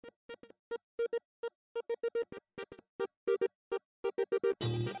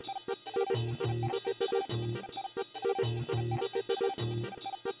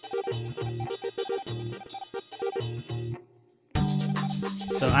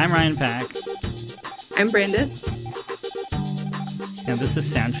So I'm Ryan Pack. I'm Brandis. And this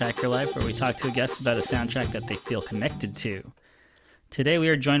is Soundtrack Your Life, where we talk to a guest about a soundtrack that they feel connected to. Today we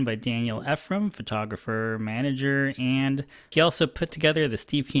are joined by Daniel Efram, photographer, manager, and he also put together the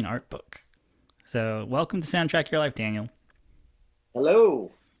Steve Keene Artbook. So welcome to Soundtrack Your Life, Daniel.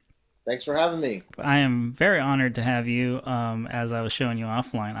 Hello. Thanks for having me. I am very honored to have you. As I was showing you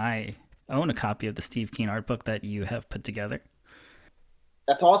offline, I own a copy of the Steve Keene Artbook that you have put together.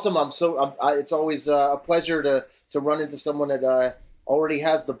 That's awesome. It's always a pleasure to run into someone that already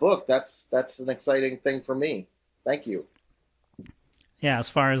has the book. That's an exciting thing for me. Thank you. Yeah, as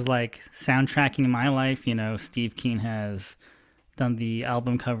far as like soundtracking my life, Steve Keene has done the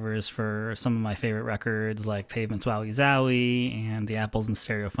album covers for some of my favorite records like Pavement's Wowie Zowie and the Apples and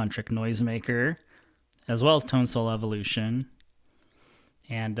Stereo Fun Trick Noisemaker, as well as Tone Soul Evolution,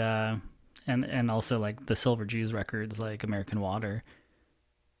 and also like the Silver Jews records like American Water.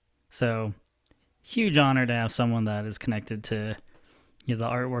 So, huge honor to have someone that is connected to the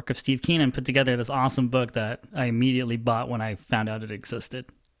artwork of Steve Keene and put together this awesome book that I immediately bought when I found out it existed.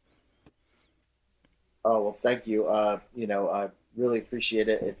 Oh, well, thank you. I really appreciate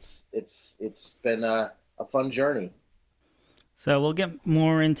it. It's been a fun journey. So we'll get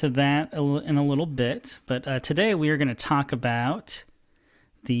more into that in a little bit, but today we are going to talk about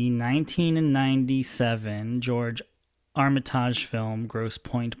the 1997 George Armitage film Grosse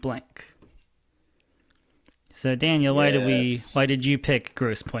Pointe Blank. So Daniel, why did you pick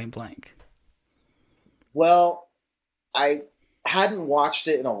Grosse Pointe Blank? Well, I hadn't watched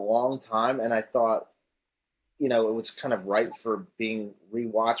it in a long time, and I thought, it was kind of ripe for being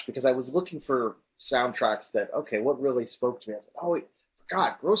rewatched because I was looking for soundtracks that, what really spoke to me. I was like, oh, wait,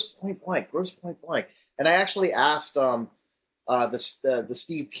 forgot, Grosse Pointe Blank. And I actually asked the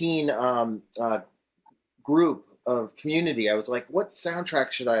Steve Keene group of community. I was like, what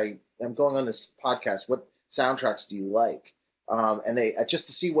soundtrack I'm going on this podcast, what soundtracks do you like? And they just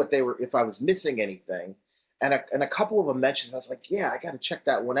to see what they were, if I was missing anything. And a couple of them mentioned, I was like, yeah, I got to check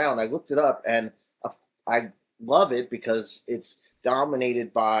that one out. And I looked it up, and I love it because it's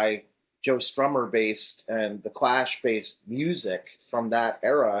dominated by Joe Strummer-based and the Clash-based music from that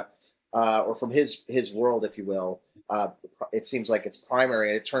era, or from his world, if you will. It seems like it's primary.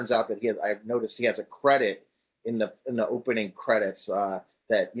 And it turns out that I've noticed he has a credit in the opening credits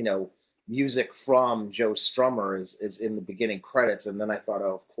that music from Joe Strummer is in the beginning credits, and then I thought,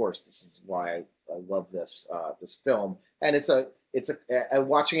 oh, of course, this is why I love this film. And it's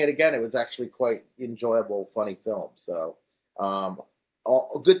watching it again, it was actually quite enjoyable, funny film. So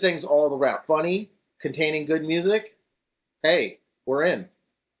all good things all around. Funny, containing good music. Hey, we're in.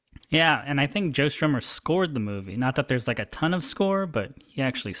 Yeah, and I think Joe Strummer scored the movie. Not that there's like a ton of score, but he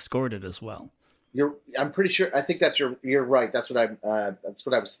actually scored it as well. I'm pretty sure. I think you're right. That's what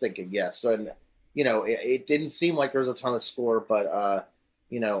I was thinking. Yes, and it didn't seem like there was a ton of score, but I'll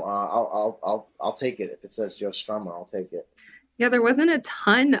take it if it says Joe Strummer. I'll take it. Yeah, there wasn't a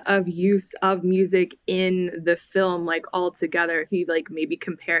ton of use of music in the film, like altogether. If you like maybe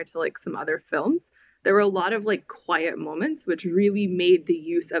compare it to like some other films, there were a lot of like quiet moments, which really made the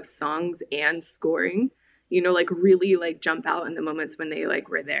use of songs and scoring, like really like jump out in the moments when they like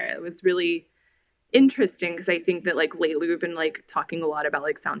were there. It was really interesting because I think that like lately we've been like talking a lot about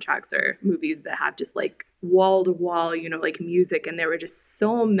like soundtracks or movies that have just like wall to wall, like music, and there were just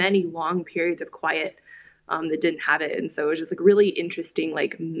so many long periods of quiet that didn't have it, and so it was just like really interesting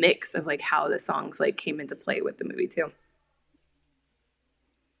like mix of like how the songs like came into play with the movie too.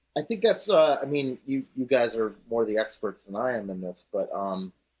 I think that's you guys are more the experts than I am in this, but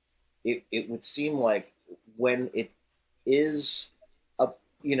it would seem like when it is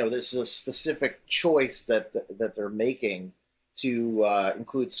this is a specific choice that they're making to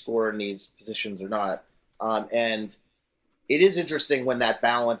include score in these positions or not. And it is interesting when that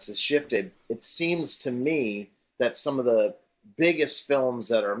balance is shifted. It seems to me that some of the biggest films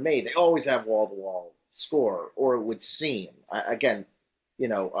that are made, they always have wall-to-wall score, or it would seem.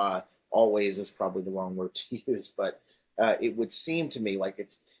 Always is probably the wrong word to use, but it would seem to me like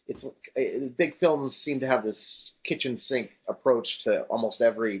it's big films seem to have this kitchen sink approach to almost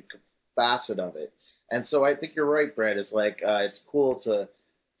every facet of it, and so I think you're right, Brad. It's like it's cool to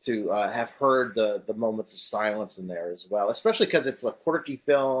have heard the moments of silence in there as well, especially because it's a quirky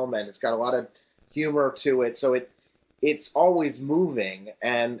film and it's got a lot of humor to it, so it's always moving.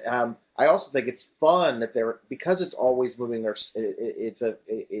 And I also think it's fun that they're, because it's always moving.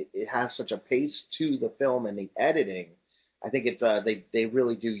 It has such a pace to the film and the editing. I think they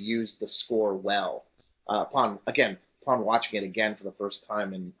really do use the score well. Upon watching it again for the first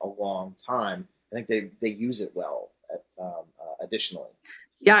time in a long time, I think they use it well. Additionally,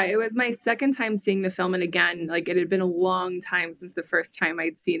 Yeah, it was my second time seeing the film, and again, like, it had been a long time since the first time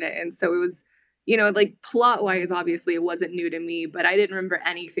I'd seen it, and so it was, like, plot-wise, obviously, it wasn't new to me, but I didn't remember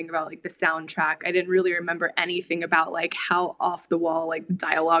anything about, like, the soundtrack. I didn't really remember anything about, like, how off the wall, like, the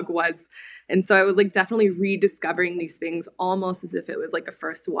dialogue was, and so I was, like, definitely rediscovering these things almost as if it was, like, a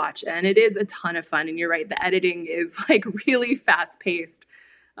first watch, and it is a ton of fun, and you're right, the editing is, like, really fast-paced.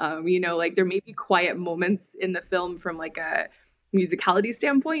 Like, there may be quiet moments in the film from, like, a musicality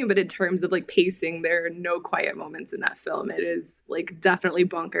standpoint, but in terms of like pacing, there are no quiet moments in that film. It is like definitely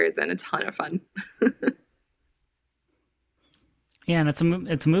bonkers and a ton of fun. Yeah, and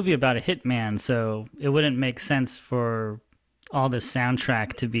it's a movie about a hitman, so it wouldn't make sense for all this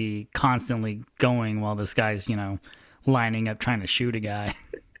soundtrack to be constantly going while this guy's, lining up trying to shoot a guy.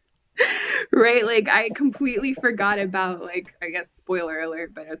 Right? Like I completely forgot about, like, I guess spoiler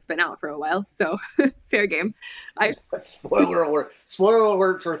alert, but it's been out for a while, so fair game. I spoiler alert! Spoiler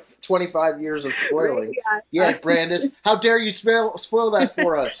alert for 25 years of right, spoiling. yeah. Yeah, Brandis, how dare you spoil that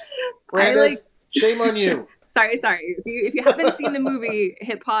for us, I like Brandis? Shame on you. sorry. If you haven't seen the movie,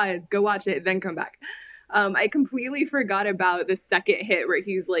 hit pause, go watch it, then come back. I completely forgot about the second hit where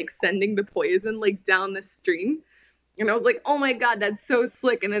he's like sending the poison like down the stream. And I was like, oh my God, that's so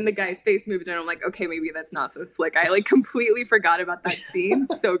slick. And then the guy's face moved and I'm like, okay, maybe that's not so slick. I like completely forgot about that scene.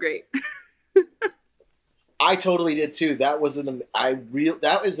 So great. I totally did too. That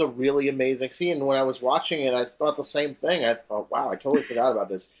is a really amazing scene. And when I was watching it, I thought the same thing. I thought, wow, I totally forgot about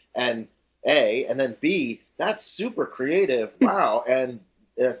this. And and then B, that's super creative. Wow. And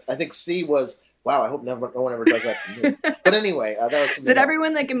I think C was, wow, I hope no one ever does that to me. But anyway, that was something Did else.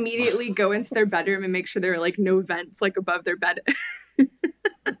 everyone like immediately go into their bedroom and make sure there were like no vents like above their bed?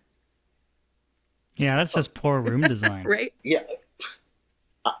 Yeah, that's just poor room design. Right? Yeah.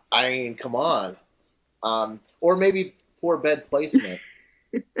 I mean, come on. Or maybe poor bed placement.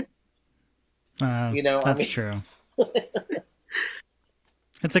 That's true.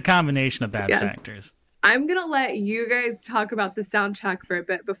 It's a combination of bad Yes. factors. I'm going to let you guys talk about the soundtrack for a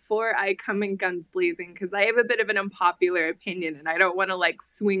bit before I come in guns blazing, because I have a bit of an unpopular opinion and I don't want to like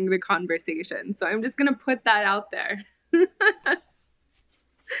swing the conversation. So I'm just going to put that out there.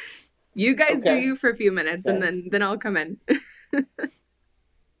 You guys do Okay. you for a few minutes Okay. and then I'll come in.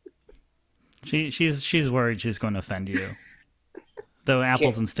 She's worried she's going to offend you. Though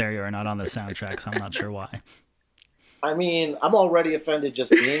Apples in Stereo are not on the soundtrack, so I'm not sure why. I mean, I'm already offended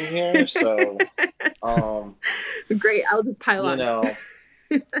just being here, so Great, I'll just pile on.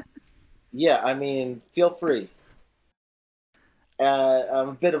 Yeah, I mean, feel free. I'm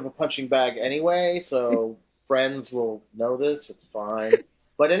a bit of a punching bag anyway, so friends will know this. It's fine.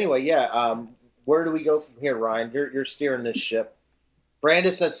 But anyway, yeah. Where do we go from here, Ryan? You're steering this ship.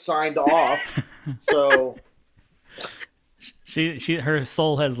 Brandis has signed off, so her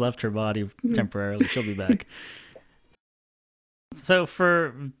soul has left her body temporarily. She'll be back. So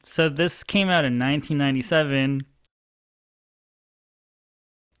this came out in 1997,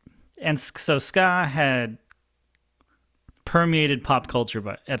 and so ska had permeated pop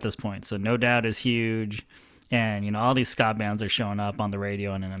culture at this point. So No Doubt is huge, and all these ska bands are showing up on the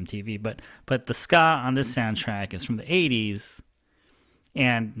radio and on MTV. But the ska on this soundtrack is from the 80s,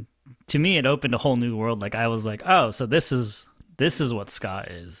 and to me it opened a whole new world. Like I was like, oh, so this is what ska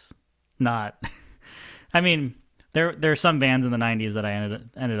is. Not, I mean. There are some bands in the 90s that I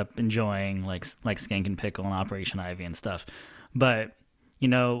ended up enjoying, like Skankin' Pickle and Operation Ivy and stuff. But,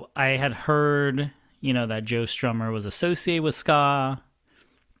 I had heard, that Joe Strummer was associated with ska.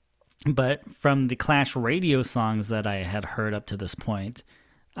 But from the Clash radio songs that I had heard up to this point,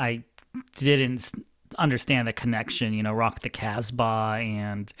 I didn't understand the connection, Rock the Casbah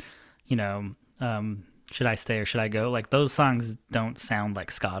and, Should I Stay or Should I Go? Like, those songs don't sound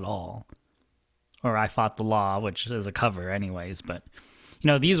like ska at all. Or I Fought the Law, which is a cover anyways, but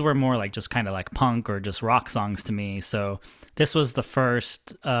these were more like just kind of like punk or just rock songs to me. So this was the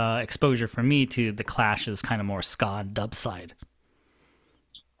first exposure for me to the Clash's kind of more ska dub side.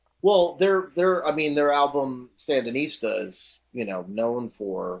 Well, their album Sandinista is known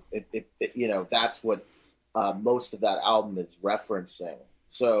for it. That's what most of that album is referencing.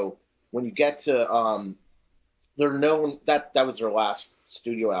 So when you get to they're known that was their last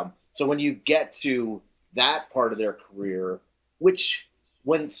studio album. So when you get to that part of their career, which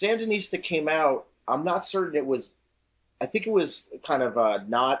when Sandinista came out, I'm not certain it was I think it was kind of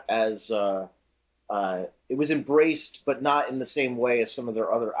not as it was embraced, but not in the same way as some of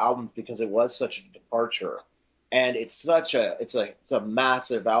their other albums because it was such a departure, and it's a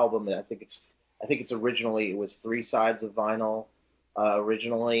massive album. And I think it's originally it was three sides of vinyl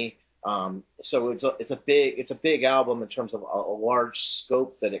originally. So it's a big album in terms of a large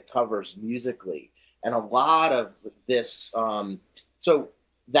scope that it covers musically, and a lot of this. So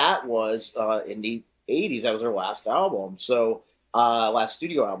that was in the '80s. That was their last album. So last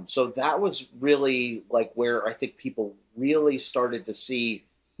studio album. So that was really like where I think people really started to see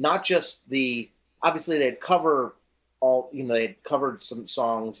not just the obviously they'd cover all they'd covered some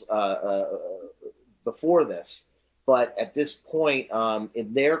songs before this, but at this point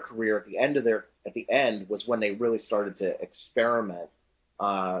in their career, at the end was when they really started to experiment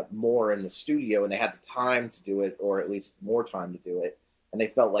more in the studio, and they had the time to do it, or at least more time to do it, and they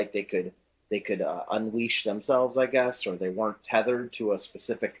felt like they could unleash themselves, I guess, or they weren't tethered to a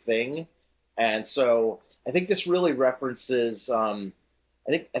specific thing. And so I think this really references. I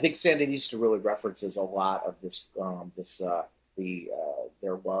think Sandinista really references a lot of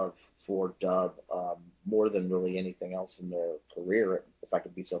their love for dub more than really anything else in their career. If I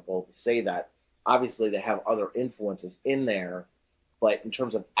could be so bold to say that, obviously they have other influences in there, but in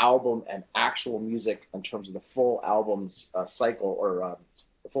terms of album and actual music, in terms of the full album's cycle or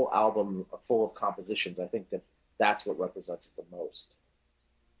the full album full of compositions, I think that's what represents it the most.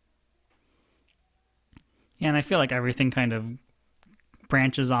 Yeah, and I feel like everything kind of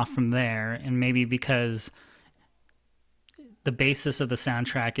branches off from there, and maybe because the basis of the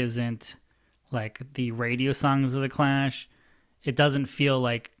soundtrack isn't like the radio songs of the Clash, it doesn't feel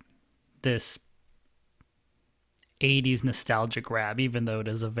like this 80s nostalgia grab, even though it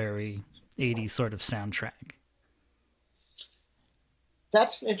is a very 80s sort of soundtrack.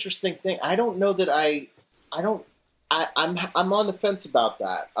 That's an interesting thing. I don't know that I don't I'm on the fence about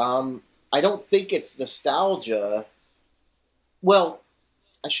that. I don't think it's nostalgia. Well,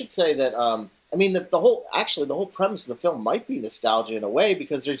 I should say that I mean the whole premise of the film might be nostalgia in a way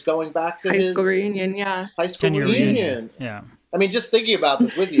because he's going back to High school his reunion, yeah. high school 10-year reunion. reunion. Yeah. I mean, just thinking about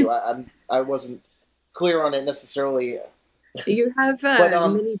this with you, I wasn't clear on it necessarily, You have but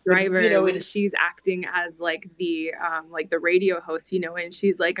Minnie you Driver know when it. she's acting as like the radio host, and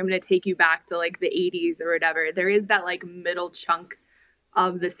she's like, I'm gonna take you back to like the 80s or whatever. There is that like middle chunk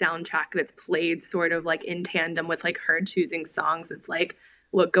of the soundtrack that's played sort of like in tandem with like her choosing songs. It's like,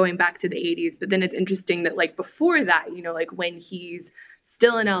 look, going back to the 80s. But then it's interesting that like before that, like when he's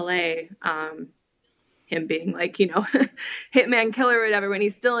still in LA, him being like, hitman killer or whatever, when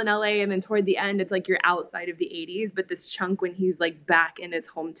he's still in LA, and then toward the end it's like you're outside of the 80s, but this chunk when he's like back in his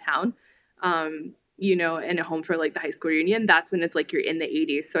hometown, in a home for like the high school reunion, that's when it's like you're in the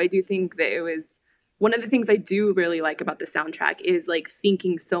 80s. So I do think that it was one of the things I do really like about the soundtrack is like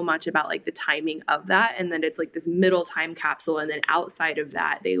thinking so much about like the timing of that, and then it's like this middle time capsule, and then outside of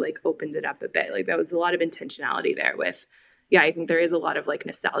that they like opened it up a bit. Like that was a lot of intentionality there with, yeah, I think there is a lot of like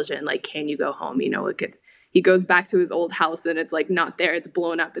nostalgia and like, can you go home? Look at, he goes back to his old house and it's like not there, it's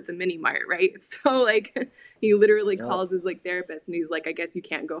blown up, it's a mini mart, right? So like he literally Yeah. calls his like therapist and he's like, I guess you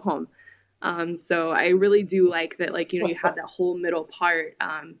can't go home. So I really do like that, like, you have that whole middle part.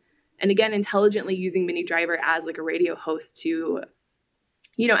 And again, intelligently using Minnie Driver as like a radio host to,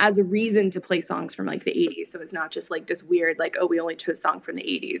 as a reason to play songs from like the 80s. So it's not just like this weird, like, oh, we only chose a song from the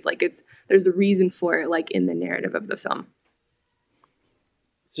 80s. Like there's a reason for it, like in the narrative of the film.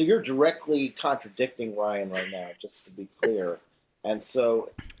 So you're directly contradicting Ryan right now, just to be clear. And so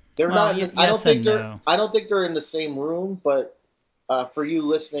they're Well, not. yes I don't think and they're. no. I don't think they're in the same room. But for you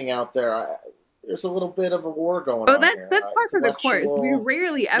listening out there, there's a little bit of a war going Oh, on here. that's par for the course. We Intellectual.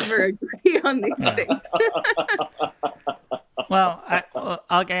 rarely ever agree on these Yeah. things. Well,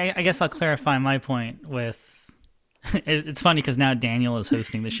 I guess I'll clarify my point with. It's funny because now Daniel is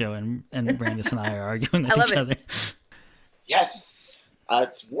hosting the show, and Brandis and I are arguing I with love each it. other. Yes,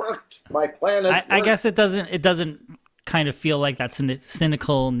 it's worked. My plan has worked. I guess it doesn't kind of feel like that's a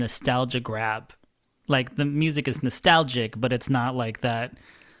cynical nostalgia grab. Like the music is nostalgic, but it's not like that.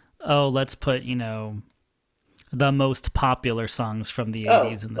 Oh, let's put the most popular songs from the Oh,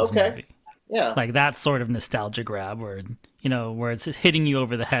 '80s in this okay. movie. Yeah. Like that sort of nostalgia grab, where it's hitting you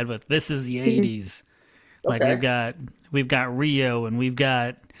over the head with this is the '80s. Like Okay. we've got Rio and we've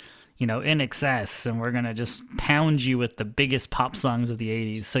got In Excess, and we're gonna just pound you with the biggest pop songs of the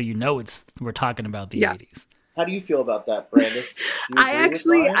 '80s, so we're talking about the Yeah. '80s. How do you feel about that, Brandis? Do you agree with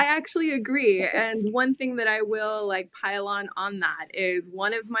I Ryan? actually agree. And one thing that I will like pile on that is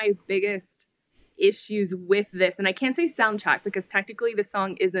one of my biggest issues with this, and I can't say soundtrack because technically the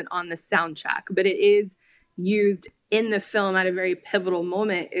song isn't on the soundtrack, but it is used in the film at a very pivotal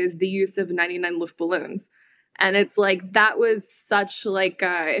moment is the use of 99 Luftballons. And it's like, that was such like,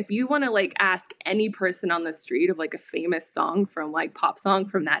 if you want to like ask any person on the street of like a famous song from like pop song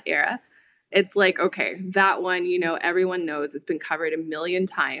from that era, it's like, okay, that one, you know, everyone knows, it's been covered a million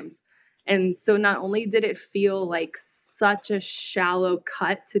times. And so not only did it feel like such a shallow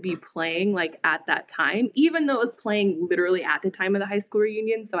cut to be playing like at that time, even though it was playing literally at the time of the high school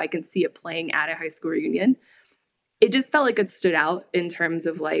reunion, so I can see it playing at a high school reunion, it just felt like it stood out in terms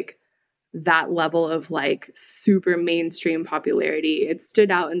of like that level of like super mainstream popularity. It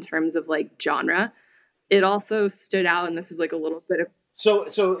stood out in terms of like genre. It also stood out, and this is like a little bit of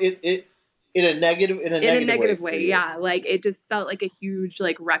so it in a negative way for you. Yeah, like it just felt like a huge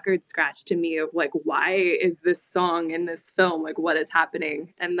like record scratch to me of like, why is this song in this film, like what is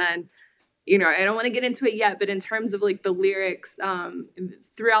happening? And then, you know, I don't want to get into it yet, but in terms of like the lyrics,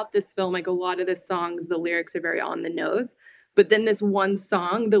 throughout this film, like a lot of the songs, the lyrics are very on the nose. But then this one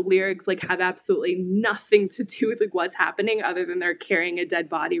song, the lyrics like have absolutely nothing to do with like what's happening other than they're carrying a dead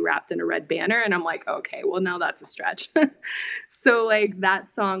body wrapped in a red banner. And I'm like, okay, well now that's a stretch. So like that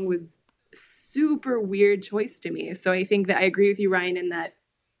song was super weird choice to me. So I think that I agree with you, Ryan, in that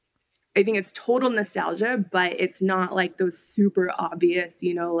I think it's total nostalgia, but it's not like those super obvious,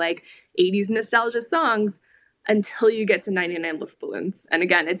 you know, like 80s nostalgia songs until you get to 99 Luftballons. And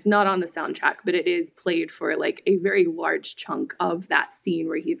again, it's not on the soundtrack, but it is played for like a very large chunk of that scene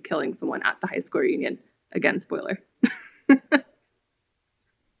where he's killing someone at the high school reunion. Again, spoiler.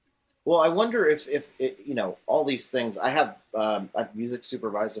 Well, I wonder if it, you know, all these things. I've music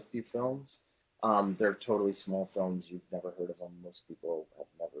supervised a few films. They're totally small films. You've never heard of them. Most people have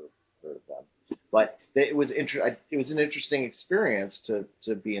never heard of them. But it was It was an interesting experience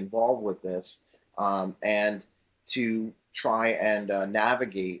to be involved with this, and to try and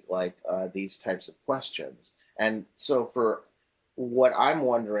navigate like these types of questions. And so, for what I'm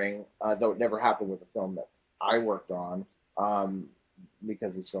wondering, though it never happened with the film that I worked on.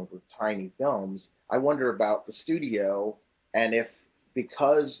 Because these films were tiny films, I wonder about the studio, and if,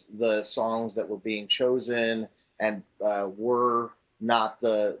 because the songs that were being chosen and were not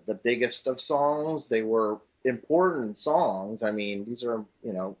the biggest of songs, they were important songs. I mean, these are,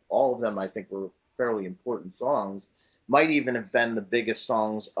 you know, all of them I think were fairly important songs. Might even have been the biggest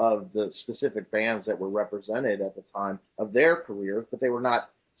songs of the specific bands that were represented at the time of their careers, but they were not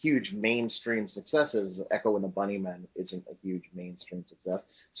huge mainstream successes. Echo and the Bunnymen isn't a huge mainstream success.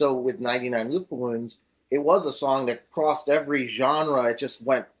 So with 99 Luftballons, it was a song that crossed every genre. It just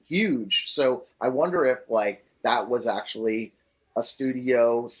went huge. So I wonder if like that was actually a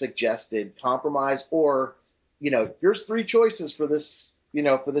studio suggested compromise, or, you know, here's three choices for this, you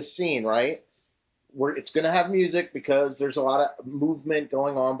know, for this scene, right? Where it's going to have music because there's a lot of movement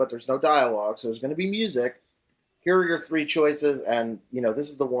going on, but there's no dialogue. So there's going to be music. Here are your three choices, and, you know, this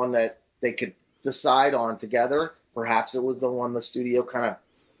is the one that they could decide on together. Perhaps it was the one the studio kind of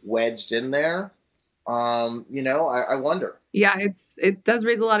wedged in there. You know, I wonder. Yeah, it does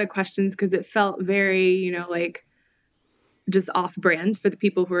raise a lot of questions because it felt very, you know, like just off brand for the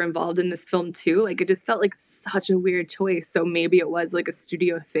people who were involved in this film too. Like it just felt like such a weird choice. So maybe it was like a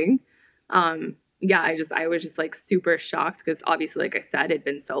studio thing. Yeah, I was just like super shocked because obviously, like I said, it'd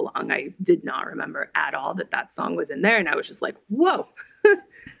been so long. I did not remember at all that song was in there. And I was just like, whoa,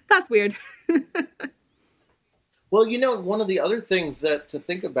 that's weird. Well, you know, one of the other things that to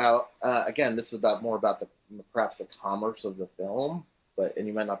think about, again, this is about more about perhaps the commerce of the film, and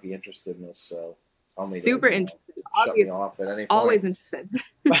you might not be interested in this, so tell me super interested. Shut me off at any point. Always interested.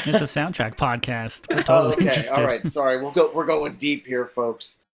 It's a soundtrack podcast. We're totally okay, interested. All right, sorry. We're going deep here,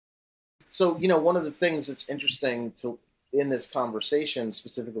 folks. So, you know, one of the things that's interesting in this conversation,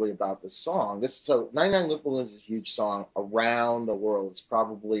 specifically about this song, 99 Luftballons is a huge song around the world. It's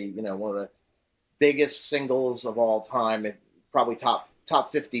probably, you know, one of the biggest singles of all time. Probably top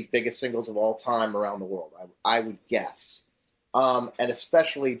 50 biggest singles of all time around the world, I would guess. And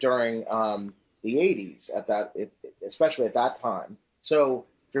especially during the 80s, especially at that time. So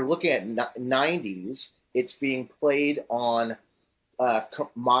if you're looking at 90s, it's being played on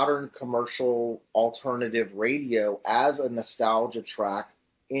modern commercial alternative radio as a nostalgia track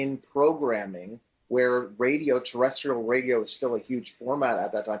in programming, where terrestrial radio is still a huge format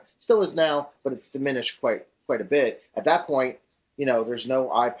at that time. Still is now, but it's diminished quite a bit. At that point, you know, there's no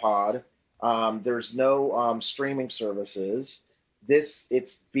iPod, there's no streaming services.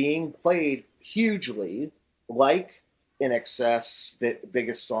 It's being played hugely, like In Excess'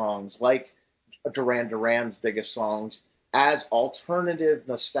 biggest songs, like Duran Duran's biggest songs, as alternative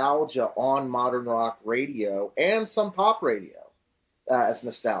nostalgia on modern rock radio and some pop radio as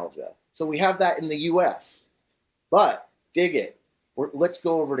nostalgia. So we have that in the U.S. But dig it. Let's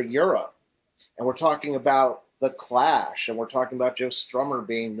go over to Europe, and we're talking about the Clash, and we're talking about Joe Strummer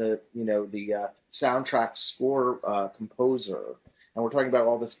being the soundtrack score composer, and we're talking about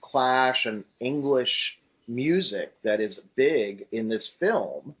all this Clash and English music that is big in this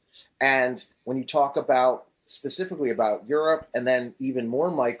film. And when you talk about specifically about Europe, and then even more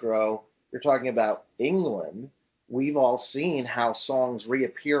micro, you're talking about England. We've all seen how songs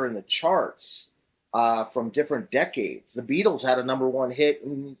reappear in the charts from different decades. The Beatles had a number one hit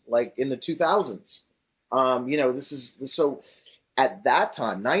in the 2000s. So at that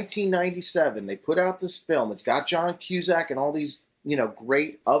time, 1997, they put out this film. It's got John Cusack and all these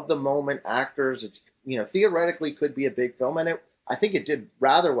great of the moment actors. It's theoretically could be a big film, and I think it did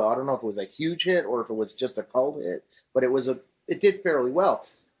rather well. I don't know if it was a huge hit or if it was just a cult hit, but it did fairly well.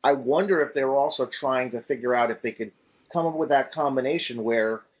 I wonder if they were also trying to figure out if they could come up with that combination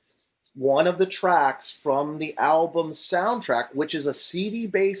where one of the tracks from the album soundtrack, which is a CD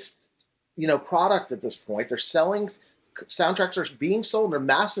based, product at this point, they're selling soundtracks are being sold, and they're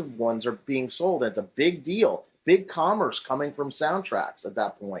massive ones are being sold, and it's a big deal, big commerce coming from soundtracks at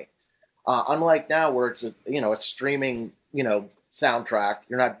that point. Unlike now, where it's a streaming, soundtrack,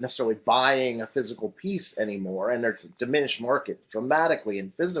 you're not necessarily buying a physical piece anymore, and there's a diminished market dramatically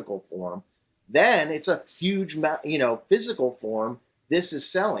in physical form. Then it's a huge, physical form. This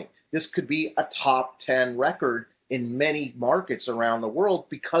is selling. This could be a top 10 record in many markets around the world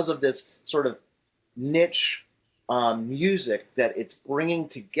because of this sort of niche music that it's bringing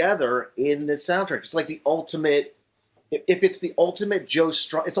together in the soundtrack. It's like the ultimate. If it's the ultimate Joe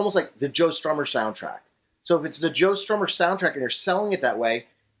Strummer, it's almost like the Joe Strummer soundtrack. So if it's the Joe Strummer soundtrack and you're selling it that way,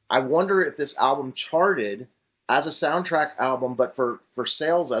 I wonder if this album charted as a soundtrack album, but for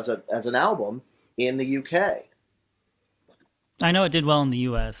sales as an album in the UK. I know it did well in the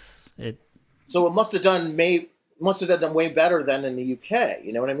U.S. So it must have done way better than in the UK.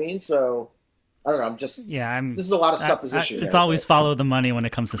 You know what I mean? So I don't know. This is a lot of supposition. It's always follow the money when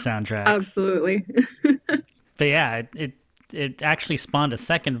it comes to soundtracks. Absolutely. But yeah, it actually spawned a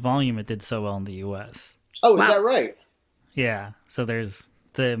second volume. It did so well in the U.S. Oh, is that right? Yeah. So there's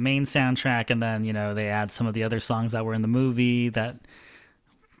the main soundtrack, and then they add some of the other songs that were in the movie that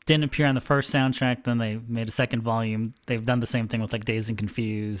didn't appear on the first soundtrack. Then they made a second volume. They've done the same thing with like Dazed and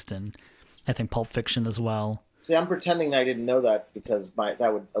Confused, and I think Pulp Fiction as well. See, I'm pretending I didn't know that because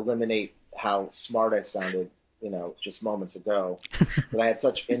that would eliminate how smart I sounded, just moments ago. That I had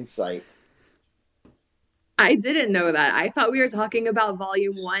such insight. I didn't know that. I thought we were talking about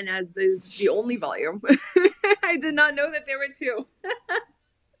volume 1 as the only volume. I did not know that there were 2.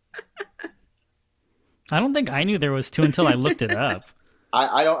 I don't think I knew there was 2 until I looked it up.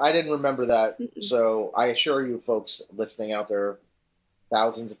 I didn't remember that. So I assure you, folks listening out there,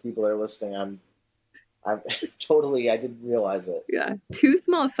 thousands of people that are listening, I'm totally, I didn't realize it. Yeah. 2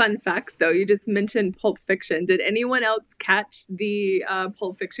 small fun facts, though. You just mentioned Pulp Fiction. Did anyone else catch the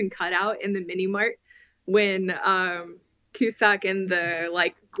Pulp Fiction cutout in the mini mart when Cusack and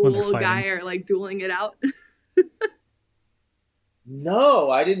the ghoul guy are dueling it out?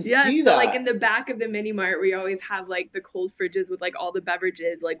 No, I didn't see that. In the back of the mini mart, we always have the cold fridges with all the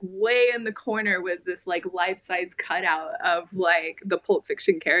beverages. Way in the corner was this life-size cutout of the Pulp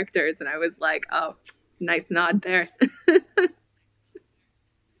Fiction characters, and I was like, oh, nice nod there.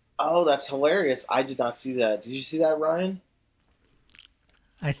 Oh, that's hilarious. I did not see that. Did you see that, Ryan?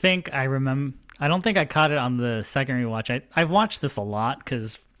 I think I remember. I don't think I caught it on the second rewatch. I've watched this a lot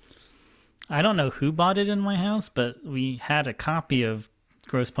because I don't know who bought it in my house, but we had a copy of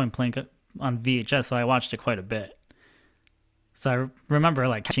Grosse Pointe playing on VHS, so I watched it quite a bit. So I remember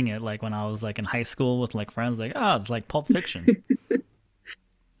catching it when I was in high school with friends. Oh, it's like Pulp Fiction.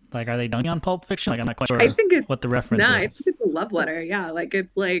 Are they dunking on Pulp Fiction? I'm not quite sure. I think it's, what the reference is. I think it's a love letter. Yeah,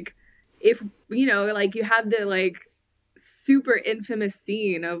 it's if you have the super infamous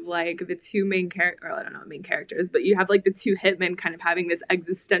scene of the 2 main characters, or I don't know, main characters, but you have the 2 hitmen kind of having this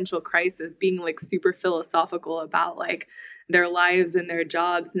existential crisis, being super philosophical about their lives and their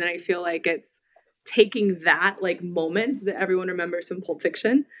jobs, and then I feel it's taking that moment that everyone remembers from Pulp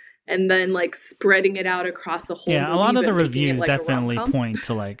Fiction and then spreading it out across the whole movie. A lot of the reviews definitely point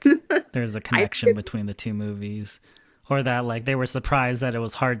to there's a connection between the 2 movies. Or that they were surprised that it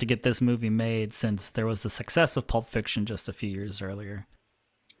was hard to get this movie made since there was the success of Pulp Fiction just a few years earlier.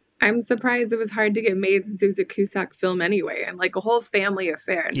 I'm surprised it was hard to get made since it was a Cusack film anyway, and a whole family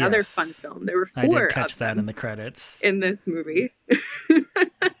affair. Another fun film. There were 4 I did catch of that them in the credits in this movie.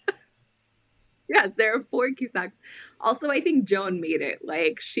 Yes, there are 4 Cusacks. Also, I think Joan made it.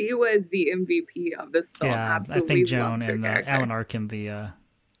 She was the MVP of this film. Yeah, absolutely. I think Joan and Alan Arkin, the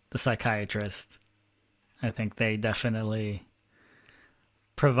psychiatrist. I think they definitely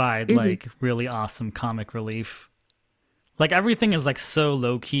provide Hmm. like really awesome comic relief. Like everything is like so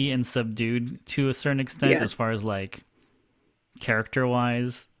low key and subdued to a certain extent as Yes. far as like character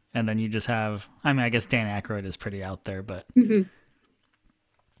wise. And then you just have, I mean, I guess Dan Aykroyd is pretty out there, but Hmm.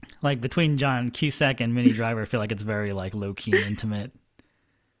 like between John Cusack and Minnie Driver, I feel like it's very like low key and intimate.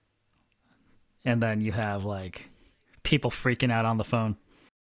 And then you have like people freaking out on the phone.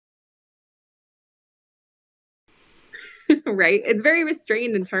 Right? It's very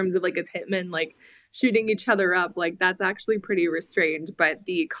restrained in terms of like its hitmen like shooting each other up. Like that's actually pretty restrained. But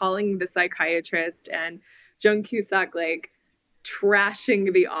the calling the psychiatrist and Joan Cusack like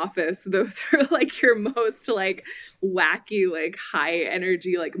trashing the office, those are like your most like wacky, like high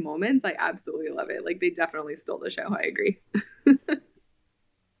energy like moments. I absolutely love it. Like they definitely stole the show. I agree.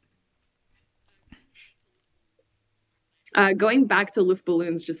 Going back to Lift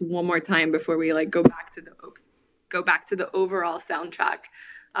Balloons just one more time before we like go back to the overall soundtrack.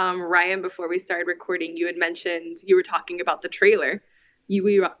 Ryan, before we started recording, you had mentioned you were talking about the trailer. You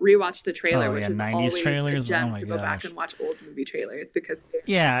rewatched the trailer, Oh which yeah, is 90s always a trailers. Oh gem my to go back gosh. and watch old movie trailers because they're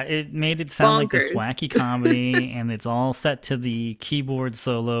Yeah, it made it sound like this bonkers. wacky comedy, and it's all set to the keyboard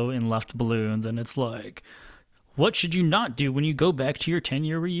solo in Left Balloons, and it's like, what should you not do when you go back to your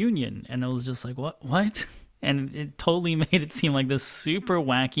 10-year reunion? And it was just like, what? And it totally made it seem like this super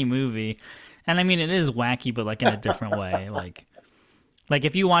wacky movie. And I mean, it is wacky, but like in a different way. Like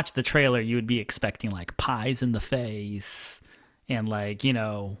if you watch the trailer, you would be expecting like pies in the face and like,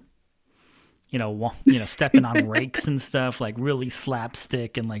 stepping on rakes and stuff, like really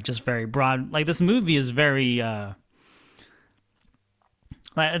slapstick and like just very broad. Like this movie is very, like,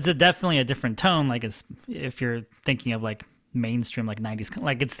 it's definitely a different tone. Like it's if you're thinking of like mainstream like 90s,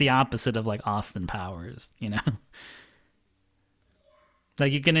 like it's the opposite of like Austin Powers.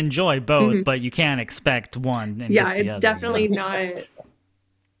 Like you can enjoy both, Mhm. but you can't expect one and Yeah, get the it's other. definitely not.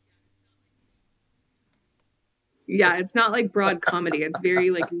 Yeah, it's not like broad comedy. It's very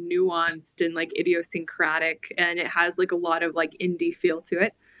like nuanced and like idiosyncratic, and it has like a lot of like indie feel to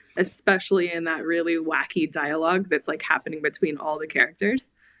it, especially in that really wacky dialogue that's like happening between all the characters.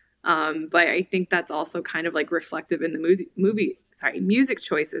 But I think that's also kind of like reflective in the music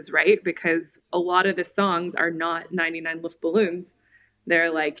choices, right? Because a lot of the songs are not 99 Lift Balloons.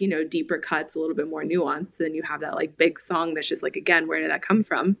 They're like, deeper cuts, a little bit more nuance. And you have that like big song that's just like, again, where did that come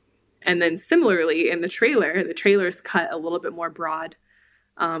from? And then similarly in the trailer's cut a little bit more broad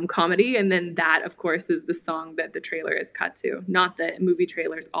comedy. And then that, of course, is the song that the trailer is cut to. Not that movie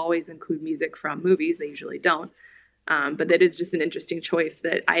trailers always include music from movies, they usually don't. But that is just an interesting choice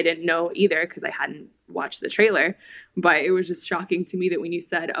that I didn't know either because I hadn't watched the trailer. But it was just shocking to me that when you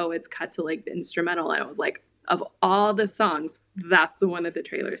said, oh, it's cut to like the instrumental, and I was like, of all the songs, that's the one that the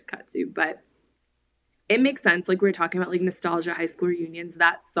trailer is cut to. But it makes sense. Like we were talking about like nostalgia, high school reunions,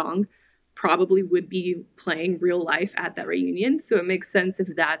 that song probably would be playing real life at that reunion. So it makes sense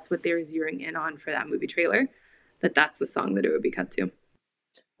if that's what they were zeroing in on for that movie trailer, that that's the song that it would be cut to.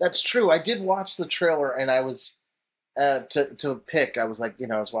 That's true. I did watch the trailer, and I was to pick. I was like,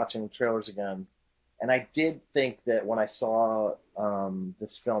 I was watching the trailers again, and I did think that when I saw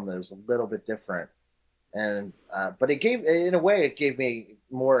this film, that it was a little bit different. And but in a way, it gave me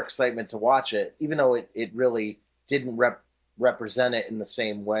more excitement to watch it, even though it really didn't represent it in the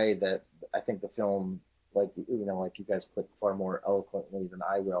same way that I think the film, like like you guys put far more eloquently than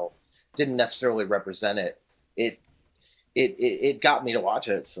I will, didn't necessarily represent it. It it got me to watch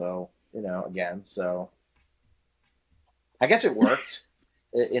it. So again, so I guess it worked.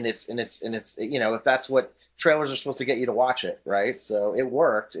 In its if that's what trailers are supposed to get you to watch it, right? So it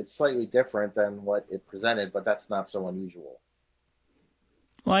worked. It's slightly different than what it presented, but that's not so unusual.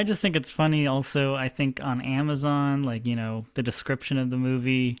 Well, I just think it's funny also, I think on Amazon, like, the description of the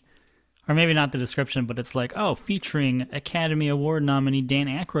movie, or maybe not the description, but it's like, oh, featuring Academy Award nominee Dan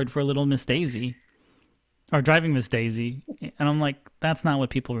Aykroyd for Little Miss Daisy, or Driving Miss Daisy. And I'm like, that's not what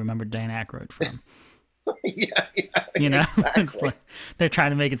people remember Dan Aykroyd from. Yeah, It's exactly. like they're trying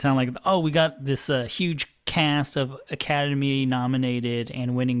to make it sound like, oh, we got this huge cast of Academy nominated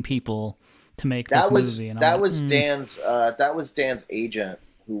and winning people to make this That movie. was And I'm that like, was Dan's agent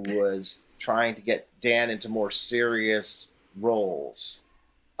who was trying to get Dan into more serious roles,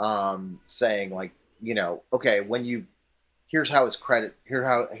 saying like, okay, when you here's his credit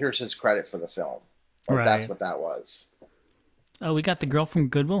for the film. Like that's right. what that was. Oh, we got the girl from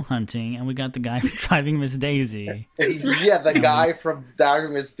Good Will Hunting, and we got the guy from Driving Miss Daisy. Yeah, the And we, guy from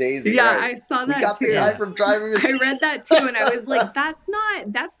Driving Miss Daisy, Yeah, right? I saw We that got the guy too. yeah. from Driving I Miss. read that too, and I was like, that's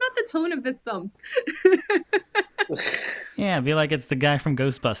not the tone of this film. Yeah, be like it's the guy from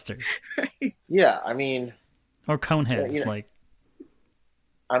Ghostbusters. Right. Yeah, I mean, or you Coneheads. know, Like,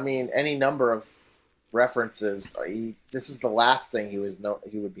 I mean, any number of references. This is the last thing he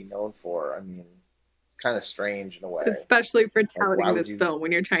would be known for. I mean, it's kind of strange in a way. Especially for Like, why touting would this you? film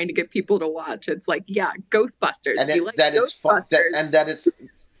when you're trying to get people to watch. It's like, yeah, Ghostbusters. And We like that it's fun. Ghostbusters. That it's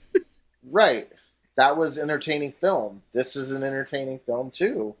right. That was entertaining film. This is an entertaining film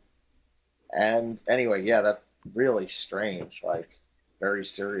too. And anyway, yeah, that's really strange. Like, very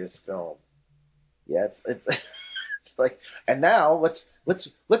serious film. Yeah, it's it's like, and now let's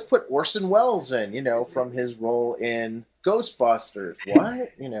put Orson Welles in, from his role in Ghostbusters. What?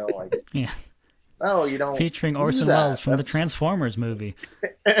 Like, yeah, no, you don't featuring do Orson Welles that. from the That's Transformers movie.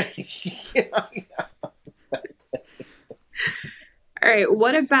 yeah. All right,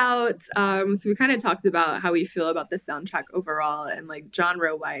 what about so we kind of talked about how we feel about the soundtrack overall and like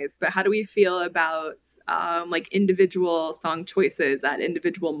genre wise, but how do we feel about like individual song choices at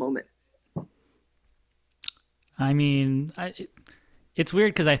individual moments? I mean, it's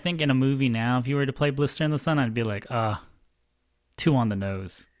weird because I think in a movie now, if you were to play Blister in the Sun, I'd be like, too on the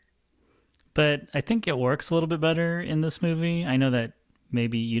nose. But I think it works a little bit better in this movie. I know that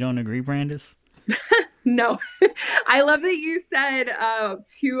maybe you don't agree, Brandis. No, I love that you said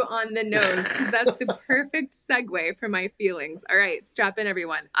two on the nose because that's the perfect segue for my feelings. All right, strap in,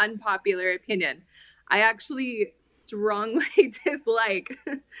 everyone. Unpopular opinion. I actually strongly dislike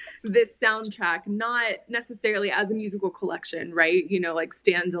this soundtrack, not necessarily as a musical collection, right? You know, like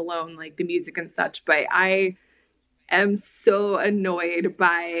standalone, like the music and such, but I am so annoyed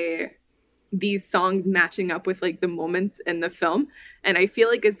by these songs matching up with like the moments in the film. And I feel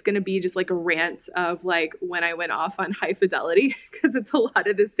like it's going to be just like a rant of like when I went off on High Fidelity because it's a lot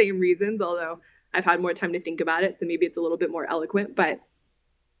of the same reasons, although I've had more time to think about it, so maybe it's a little bit more eloquent. But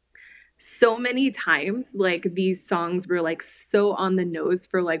so many times like these songs were like so on the nose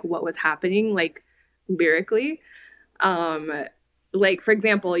for like what was happening like lyrically. um like for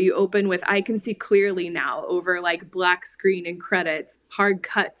example, you open with I can see clearly now over like black screen and credits, hard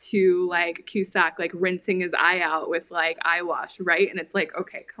cut to like Cusack like rinsing his eye out with like eye wash, right? And it's like,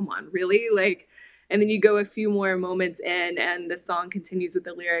 okay, come on, really? Like, and then you go a few more moments in and the song continues with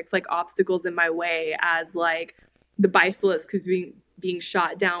the lyrics like obstacles in my way, as like the bicyclist who's being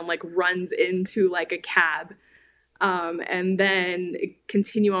shot down like runs into like a cab. And then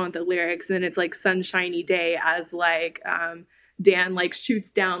continue on with the lyrics, and then it's like sunshiny day as like Dan like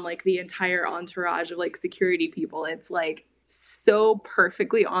shoots down like the entire entourage of like security people. It's like so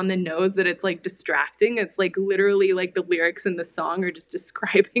perfectly on the nose that it's like distracting. It's like literally like the lyrics in the song are just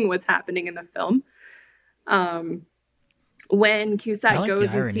describing what's happening in the film. um when I Cusack like the goes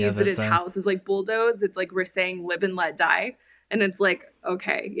and irony sees of that it, his though. house is like bulldozed, it's like we're saying live and let die. And it's like,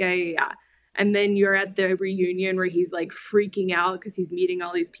 okay, yeah, yeah, yeah. And then you're at the reunion where he's like freaking out because he's meeting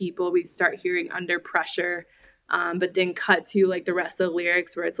all these people. We start hearing under pressure. But then cut to like the rest of the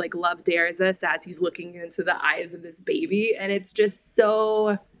lyrics where it's like love dares us as he's looking into the eyes of this baby. And it's just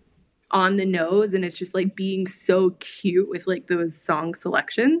so on the nose. And it's just like being so cute with like those song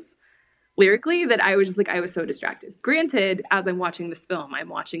selections lyrically that I was just like, I was so distracted. Granted, as I'm watching this film, I'm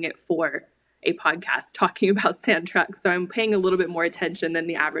watching it for a podcast talking about soundtracks. So I'm paying a little bit more attention than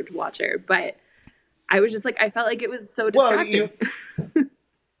the average watcher. But I was just like, I felt like it was so Well, distracting.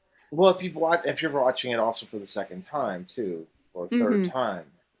 if you're watching it also for the second time too, or third Mm-hmm. time,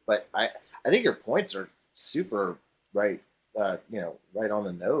 but I think your points are super right. Right on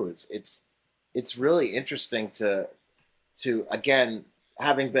the nose. It's really interesting to again,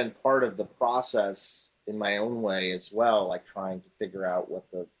 having been part of the process in my own way as well, like trying to figure out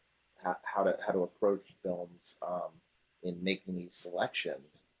how to approach films, in making these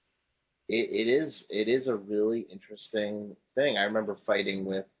selections. It is a really interesting thing. I remember fighting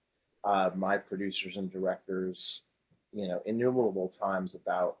with my producers and directors, innumerable times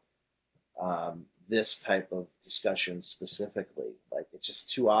about this type of discussion specifically. Like, it's just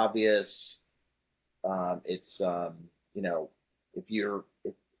too obvious. It's you know if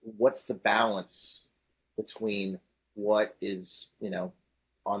what's the balance between what is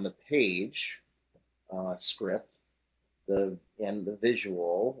on the page, script, the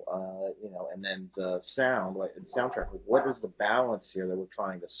visual, and then the sound, like, and soundtrack. Like, what is the balance here that we're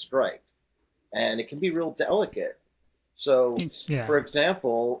trying to strike? And it can be real delicate. So, Yeah. for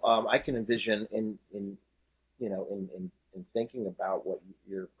example, I can envision in thinking about what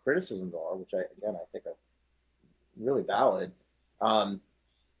your criticisms are, which I think are really valid. Um,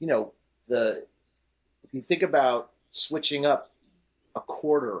 you know, the if you think about switching up a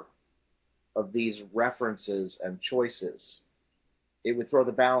quarter of these references and choices, it would throw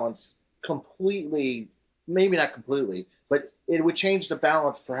the balance completely maybe not completely, but it would change the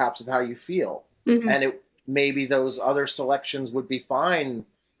balance perhaps of how you feel. Hmm. And it maybe those other selections would be fine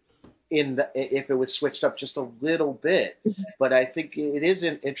in the if it was switched up just a little bit. But I think it is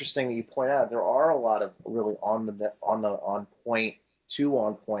interesting that you point out there are a lot of really on point to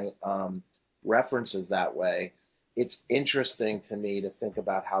on point references that way. It's interesting to me to think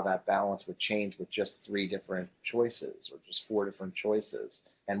about how that balance would change with just three different choices or just four different choices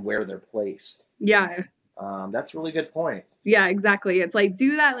and where they're placed. Yeah. That's a really good point. Yeah, exactly. It's like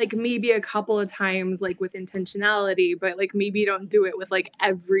do that like maybe a couple of times like with intentionality, but like maybe don't do it with like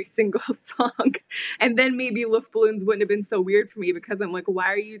every single song. And then maybe Luftballons wouldn't have been so weird for me because I'm like,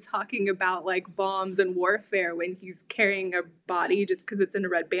 why are you talking about like bombs and warfare when he's carrying a body just because it's in a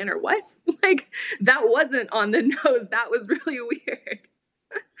red banner? What? Like that wasn't on the nose. That was really weird.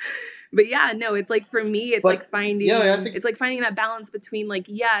 But yeah, no, it's like for me, But yeah, I think it's like finding that balance between like,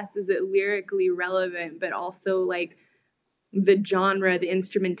 yes, is it lyrically relevant, but also like the genre, the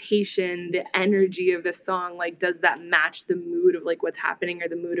instrumentation, the energy of the song, like does that match the mood of like what's happening or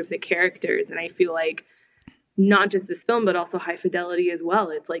the mood of the characters? And I feel like not just this film, but also High Fidelity as well.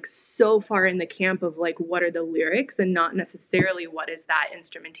 It's like so far in the camp of like what are the lyrics and not necessarily what is that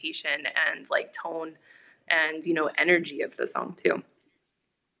instrumentation and like tone and energy of the song too.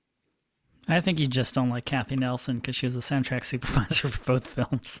 I think you just don't like Kathy Nelson because she was a soundtrack supervisor for both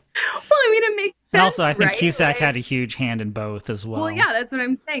films. Well, I mean, it makes And also, I sense, think right? Cusack Like, had a huge hand in both as well, well. yeah, that's what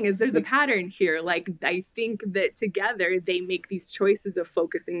I'm saying is there's a pattern here. Like, I think that together they make these choices of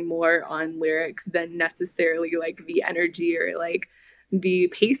focusing more on lyrics than necessarily like the energy or like the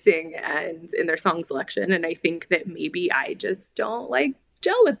pacing and in their song selection. And I think that maybe I just don't like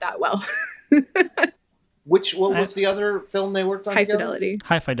gel with that well. what I, was the other film they worked on High together? Fidelity.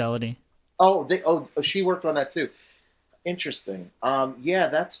 High Fidelity. She worked on that too. Interesting. Yeah,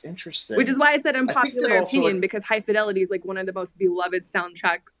 that's Which is interesting. why I said I think that unpopular also opinion because High Fidelity is like one of the most beloved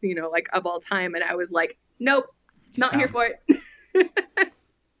soundtracks, like of all time. And I was like, nope, not Yeah. here for it.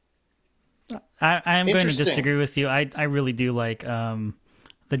 I'm going to interesting. disagree with you. I really do like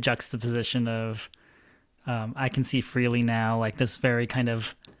the juxtaposition of I Can See Freely Now, like this very kind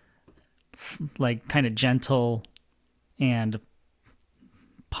of gentle and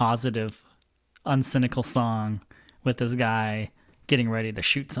positive, uncynical song with this guy getting ready to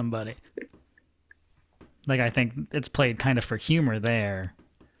shoot somebody. Like I think it's played kind of for humor there.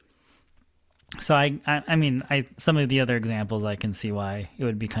 So I mean some of the other examples I can see why it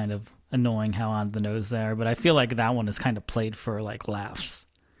would be kind of annoying how on the nose there, but I feel like that one is kind of played for like laughs.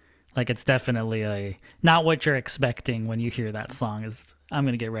 Like it's definitely a not what you're expecting when you hear that song is I'm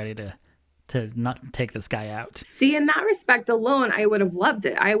gonna get ready to not take this guy out. See, in that respect alone, I would have loved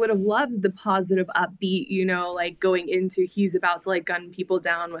it. I would have loved the positive upbeat, like going into he's about to like gun people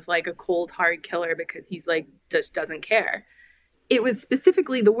down with like a cold hard killer because he's like just doesn't care. It was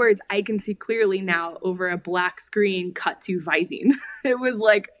specifically the words I can see clearly now over a black screen cut to Visine. It was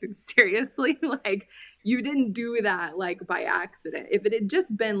like, seriously, like you didn't do that like by accident. If it had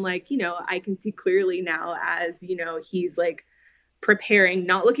just been like, I can see clearly now as, he's like preparing,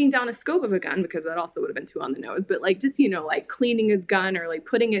 not looking down a scope of a gun because that also would have been too on the nose, but like just, like cleaning his gun or like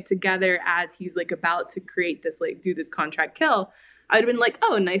putting it together as he's like about to create this, like do this contract kill, I would have been like,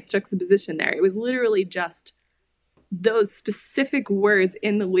 oh, nice juxtaposition there. It was literally just those specific words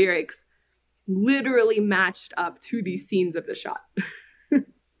in the lyrics literally matched up to these scenes of the shot.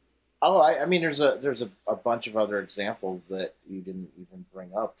 Oh, I mean, there's a bunch of other examples that you didn't even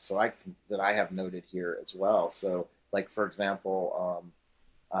bring up, so that I have noted here as well. So, like for example,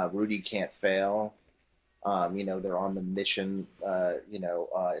 Rudy Can't Fail. They're on the mission. In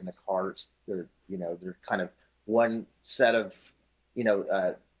the cars, they're kind of one set of,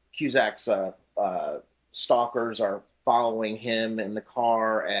 Cusack's stalkers are following him in the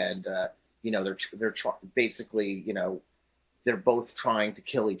car, and basically, they're both trying to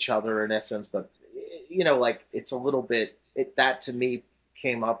kill each other in essence, but like it's a little bit that to me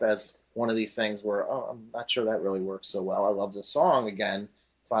came up as one of these things where, oh, I'm not sure that really works so well. I love the song. Again,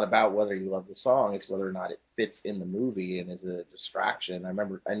 it's not about whether you love the song, it's whether or not it fits in the movie and is a distraction.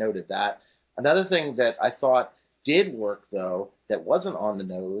 I noted that. Another thing that I thought did work though that wasn't on the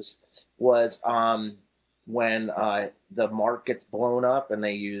nose was when the mark gets blown up and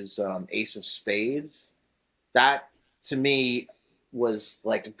they use Ace of Spades. That to me was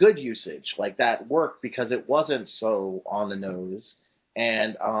like a good usage. Like that worked because it wasn't so on the nose,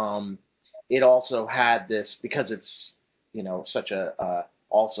 and it also had this because it's such a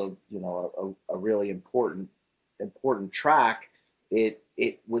also a really important track. It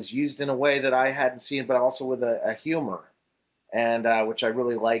was used in a way that I hadn't seen, but also with a humor, and which I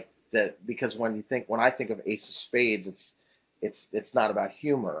really liked that because when I think of Ace of Spades, it's not about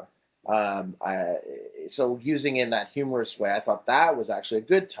humor. So using it in that humorous way, I thought that was actually a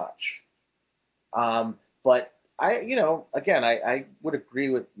good touch. But again, I would agree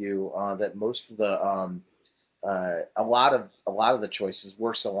with you that most of the a lot of the choices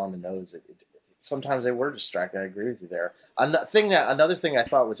were so on the nose. Sometimes they were distracting. I agree with you there. Another thing I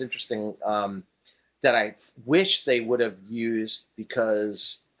thought was interesting that I wish they would have used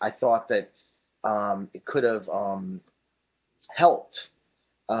because I thought that it could have helped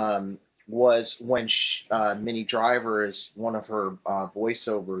was when Minnie Driver is one of her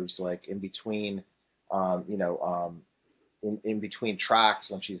voiceovers, like in between, um, you know, um, in between tracks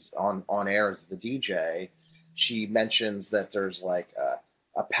when she's on air as the DJ, she mentions that there's like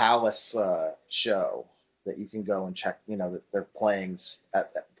a palace show that you can go and check. That they're playing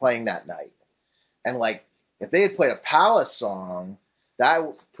that night, and like if they had played a palace song, that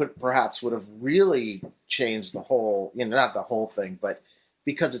perhaps would have really changed the whole, not the whole thing, but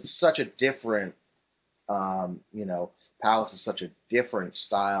because it's such a different, um, you know, Palace is such a different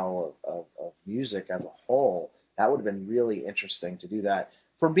style of music as a whole. That would have been really interesting to do that.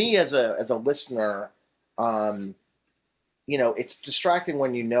 For me as a listener, um, it's distracting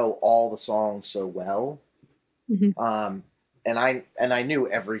when you know all the songs so well. Mhm. Um, and I knew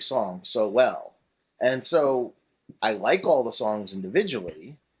every song so well, and so I like all the songs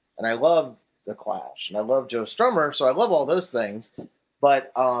individually, and I love the Clash, and I love Joe Strummer, so I love all those things.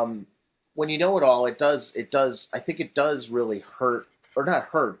 But when you know it all, it does. I think it does really hurt, or not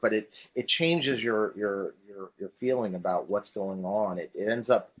hurt, but it changes your feeling about what's going on. It ends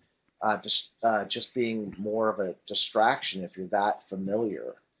up just being more of a distraction if you're that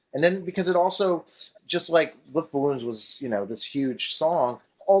familiar. And then because it also, just like Lift Balloons was, this huge song,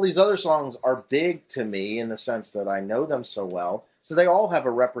 all these other songs are big to me in the sense that I know them so well. So they all have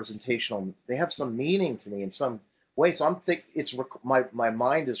a representational, they have some meaning to me in some way. So my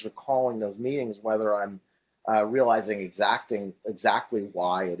mind is recalling those meanings, whether I'm realizing exactly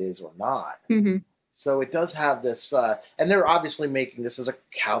why it is or not. Mhm. So it does have this, and they're obviously making this as a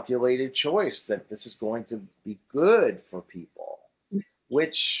calculated choice that this is going to be good for people,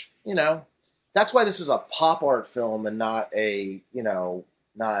 which, that's why this is a pop art film and not a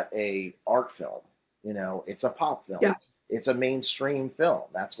art film. It's a pop film. Yeah. It's a mainstream film.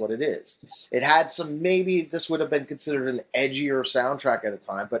 That's what it is. It had maybe this would have been considered an edgier soundtrack at the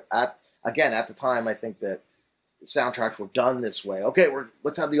time, but at the time, I think that soundtracks were done this way. Okay,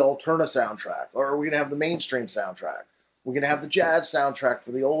 let's have the Alterna soundtrack, or we're gonna have the mainstream soundtrack. We're gonna have the jazz soundtrack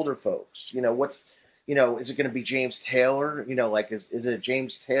for the older folks. Is it gonna be James Taylor? Like is it a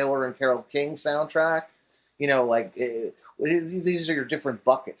James Taylor and Carole King soundtrack? These are your different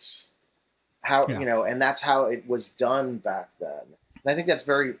buckets. Yeah. And that's how it was done back then. And I think that's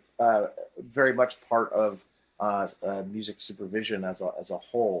very much part of music supervision as a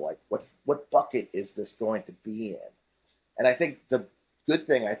whole. Like, what bucket is this going to be in? And I think the good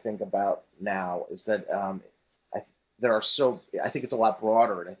thing I think about now is that I there are I think it's a lot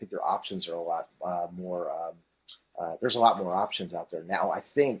broader, and I think your options are a lot more. There's a lot more options out there now. I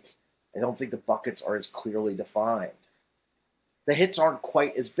don't think the buckets are as clearly defined. The hits aren't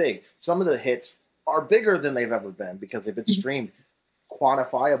quite as big. Some of the hits are bigger than they've ever been because they've been Mhm. streamed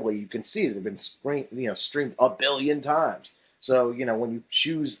quantifiably. You can see they've been streamed a billion times. So when you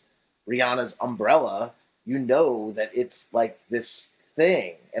choose Rihanna's Umbrella, you know that it's like this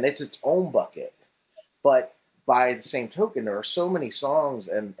thing and it's its own bucket. But by the same token, there are so many songs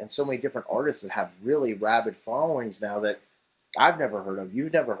and so many different artists that have really rabid followings now that I've never heard of,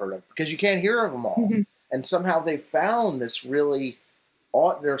 you've never heard of, because you can't hear of them all. Mhm. And somehow they found this really,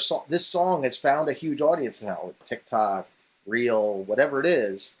 this song has found a huge audience now, TikTok, Reel, whatever it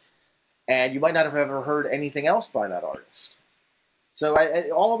is, and you might not have ever heard anything else by that artist. So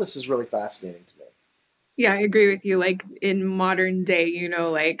all of this is really fascinating to me. Yeah, I agree with you. Like in modern day,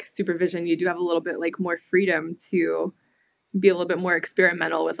 like supervision, you do have a little bit like more freedom to be a little bit more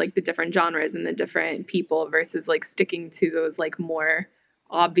experimental with like the different genres and the different people versus like sticking to those like more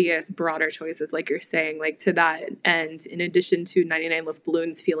obvious broader choices like you're saying. Like to that end, in addition to 99 Lift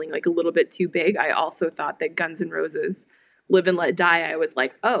Balloons feeling like a little bit too big, I also thought that Guns N' Roses Live and Let Die, I was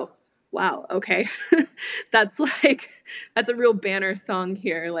like, oh wow, okay. that's like that's a real banner song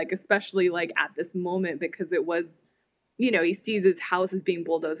here, like especially like at this moment because it was, he sees his house as being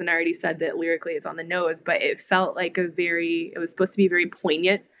bulldozed. And I already said that lyrically it's on the nose, but it felt like it was supposed to be very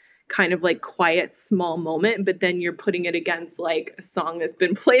poignant, kind of like quiet, small moment. But then you're putting it against like a song that's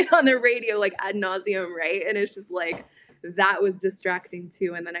been played on the radio like ad nauseum, right? And it's just like, that was distracting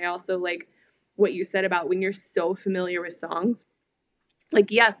too. And then I also like what you said about when you're so familiar with songs, like,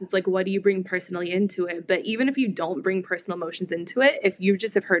 yes, it's like, what do you bring personally into it? But even if you don't bring personal emotions into it, if you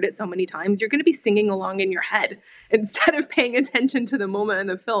just have heard it so many times, you're going to be singing along in your head instead of paying attention to the moment in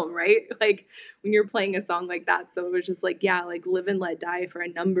the film, right? Like when you're playing a song like that. So it was just like, yeah, like Live and Let Die for a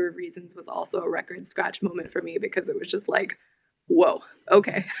number of reasons was also a record scratch moment for me, because it was just like, whoa,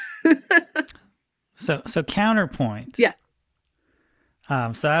 okay. So counterpoint. Yes.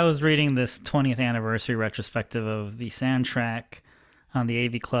 So I was reading this 20th anniversary retrospective of the soundtrack on the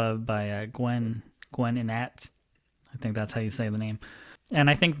AV Club by Gwen Inat. I think that's how you say the name. And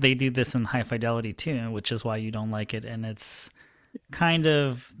I think they do this in High Fidelity too, which is why you don't like it. And it's kind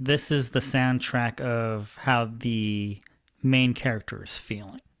of, this is the soundtrack of how the main character is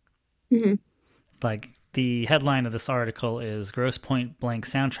feeling. Mm-hmm. Like the headline of this article is Grosse Point Blank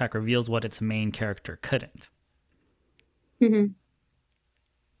soundtrack reveals what its main character couldn't. Mm-hmm.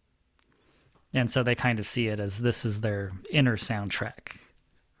 And so they kind of see it as this is their inner soundtrack.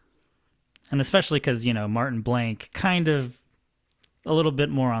 And especially because, you know, Martin Blank kind of a little bit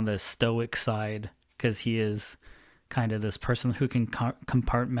more on the stoic side, because he is kind of this person who can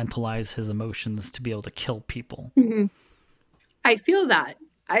compartmentalize his emotions to be able to kill people. Mm-hmm. I feel that.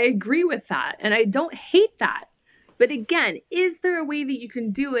 I agree with that. And I don't hate that. But again, is there a way that you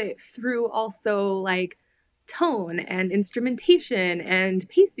can do it through also like tone and instrumentation and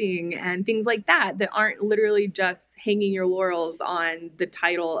pacing and things like that that aren't literally just hanging your laurels on the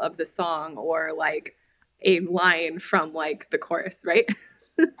title of the song or like a line from like the chorus, right?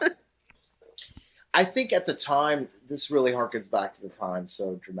 I think at the time, this really harkens back to the time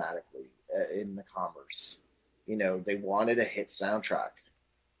so dramatically in the commerce. You know, they wanted a hit soundtrack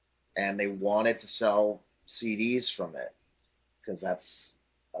and they wanted to sell CDs from it because that's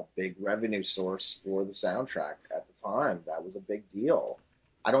a big revenue source for the soundtrack at the time. That was a big deal.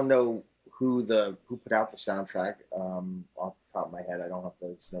 I don't know who put out the soundtrack off the top of my head. I don't have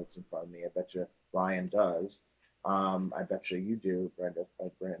those notes in front of me. I bet you Ryan does. I bet you you do, Brenda.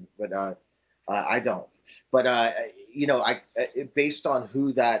 But I don't. But you know, based on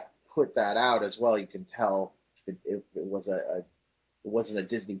who that put that out as well, you can tell it was it wasn't a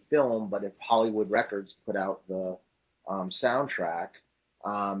Disney film, but if Hollywood Records put out the soundtrack,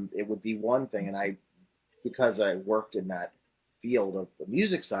 it would be one thing. And I, because I worked in that field of the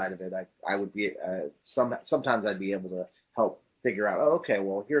music side of it, I would be sometimes I'd be able to help figure out, oh, okay,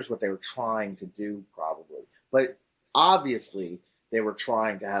 well, here's what they were trying to do probably. But obviously, they were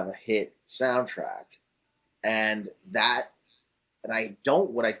trying to have a hit soundtrack, and that, and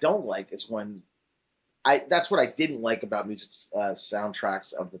what I don't like is when that's what I didn't like about music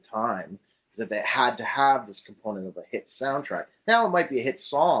soundtracks of the time, is that they had to have this component of a hit soundtrack. Now it might be a hit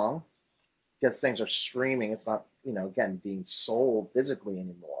song because things are streaming. It's not, you know, again, being sold physically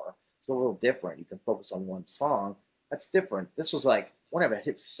anymore. It's a little different. You can focus on one song. That's different. This was like, I want to have a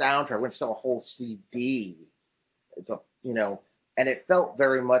hit soundtrack. I want to sell a whole CD. It's a, you know, and it felt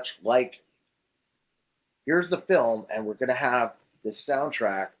very much like, here's the film, and we're going to have this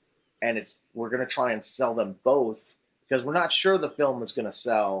soundtrack, and we're going to try and sell them both because we're not sure the film is going to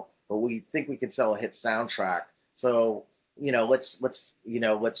sell, but we think we can sell a hit soundtrack. So, you know, let's what is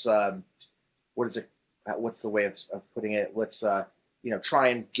it? What's the way of putting it? Let's you know, try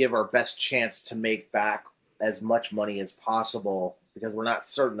and give our best chance to make back as much money as possible because we're not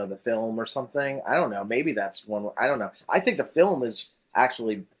certain of the film or something. I don't know. Maybe that's one. I don't know. I think the film is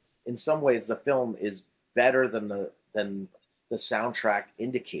actually, in some ways, the film is better than the soundtrack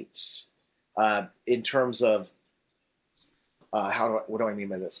indicates. In terms of what do I mean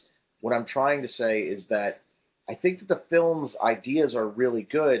by this? What I'm trying to say is that I think that the film's ideas are really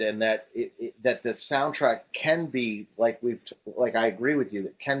good, and that that the soundtrack can be like I agree with you,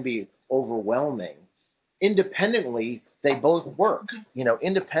 that can be overwhelming. Independently, they both work. You know,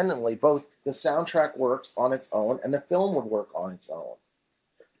 independently, both the soundtrack works on its own, and the film would work on its own.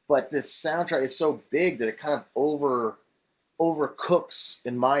 But this soundtrack is so big that it kind of overcooks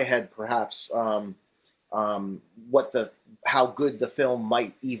in my head, perhaps, what the how good the film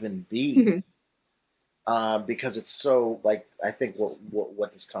might even be. Mm-hmm. Because it's so, like, I think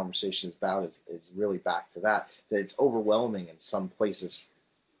what this conversation is about is really back to that it's overwhelming in some places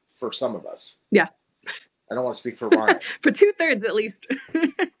for some of us. Yeah. I don't want to speak for Ryan. For 2/3 at least.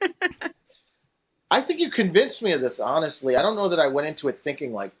 I think you convinced me of this, honestly. I don't know that I went into it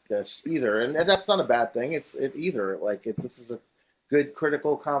thinking like this either, and that's not a bad thing. It's either like this is a good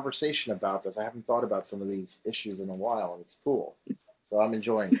critical conversation about this. I haven't thought about some of these issues in a while, and it's cool. So I'm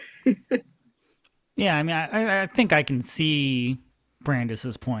enjoying it. Yeah, I mean, I think I can see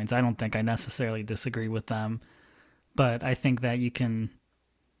Brandis's points. I don't think I necessarily disagree with them, but I think that you can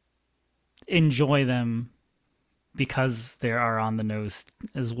enjoy them because they are on the nose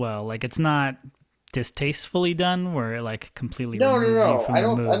as well. Like it's not distastefully done where it like completely No, no, removes you no. from I the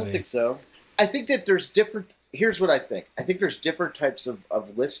don't. I don't movie. think so. I think that there's different. Here's what I think. I think there's different types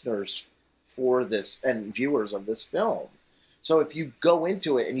of listeners for this and viewers of this film. So if you go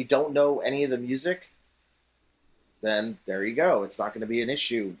into it and you don't know any of the music, then there you go. It's not going to be an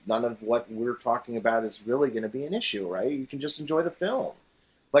issue. None of what we're talking about is really going to be an issue, right? You can just enjoy the film.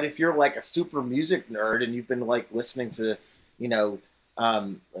 But if you're like a super music nerd and you've been like listening to, you know,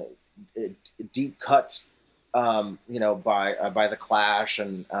 deep cuts, by the Clash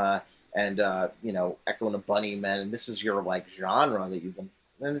and Echo and the Bunnymen, and this is your like genre that you've been,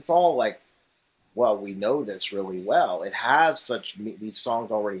 and it's all like, well, we know this really well. It has such these songs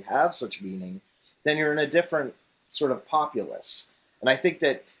already have such meaning. Then you're in a different sort of populace, and I think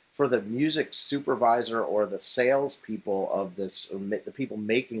that for the music supervisor or the salespeople of this, or the people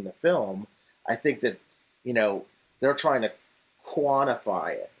making the film, I think that they're trying to quantify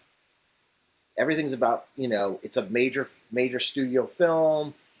it. Everything's about, it's a major studio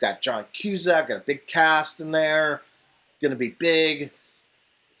film. Got John Cusack, got a big cast in there. Going to be big.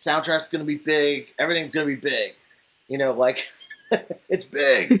 Soundtrack's going to be big. Everything's going to be big. Like it's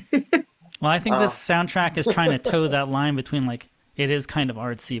big. Well, I think Uh, this soundtrack is trying to toe that line between like it is kind of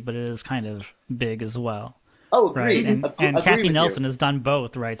artsy, but it is kind of big as well, oh, right? agreed. And Agree Kathy with you. Nelson has done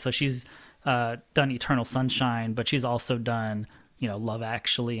both, right? So she's done Eternal Sunshine, but she's also done Love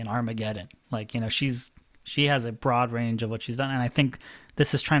Actually and Armageddon. Like she has a broad range of what she's done, and I think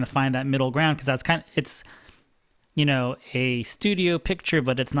this is trying to find that middle ground because that's kind of it's a studio picture,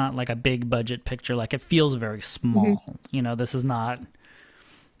 but it's not like a big budget picture. Like it feels very Mhm. small.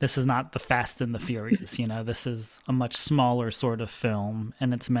 This is not the Fast and the Furious. This is a much smaller sort of film,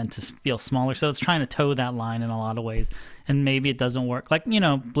 and it's meant to feel smaller. So it's trying to toe that line in a lot of ways, and maybe it doesn't work. Like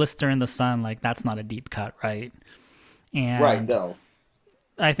Blister in the Sun, like that's not a deep cut, right? Right. And No.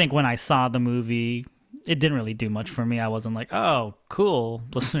 I think when I saw the movie, it didn't really do much for me. I wasn't like, oh, cool,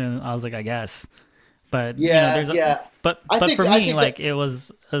 Blister. I was like, I guess, but Yeah. there's a Yeah. but for I me, think that. like it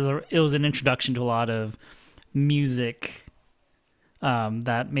was an introduction to a lot of music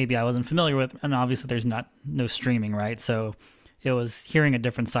that maybe I wasn't familiar with, and obviously there's no streaming, right? So it was hearing a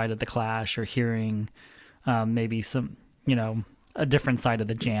different side of the Clash or hearing maybe some a different side of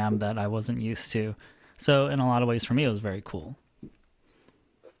the Jam that I wasn't used to. So in a lot of ways, for me, it was very cool.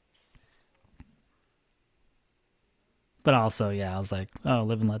 But also, yeah, I was like, oh,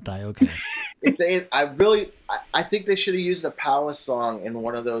 live and let die. Okay. If they, I really, I think they should have used a Palace song in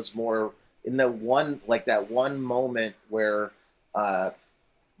one of those more, in the one, like that one moment where, uh,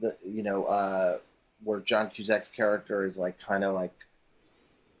 the, where John Cusack's character is like kind of like,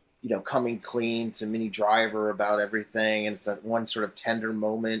 coming clean to Minnie Driver about everything, and it's that one sort of tender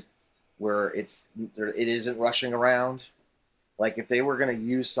moment where it isn't rushing around. Like if they were going to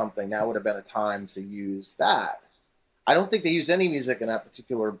use something, that would have been a time to use that. I don't think they used any music in that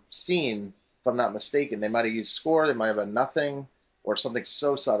particular scene, if I'm not mistaken. They might have used score, they might have been nothing, or something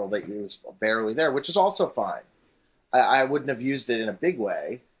so subtle that it was barely there, which is also fine. I wouldn't have used it in a big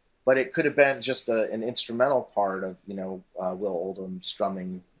way, but it could have been just an instrumental part of Will Oldham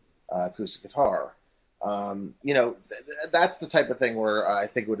strumming acoustic guitar. That's the type of thing where I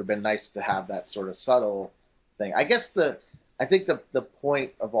think it would have been nice to have that sort of subtle thing. I think the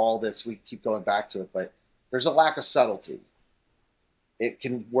point of all this, we keep going back to it, but there's a lack of subtlety. It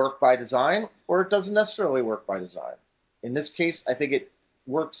can work by design, or it doesn't necessarily work by design. In this case, I think it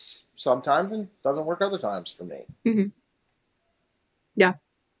works sometimes and doesn't work other times for me. Mhm. Yeah.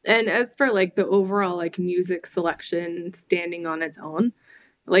 And as for like the overall like music selection standing on its own,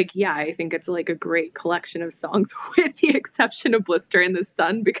 like yeah, I think it's like a great collection of songs with the exception of Blister in the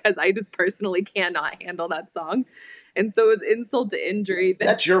Sun because I just personally cannot handle that song. And so it was insult to injury that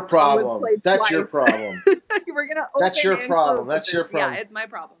That's your that song was problem. played That's your twice. problem. We're gonna That's open your and problem. close with That's this. your Yeah, problem. it's my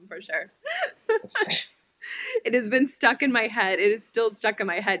problem for sure. It has been stuck in my head. It is still stuck in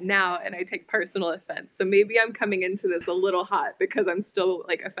my head now, and I take personal offense. So maybe I'm coming into this a little hot because I'm still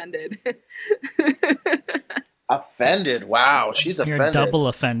like offended. Offended. Wow, she's You're offended. double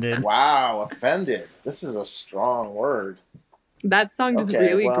offended. Wow, offended. This is a strong word. That song just Okay,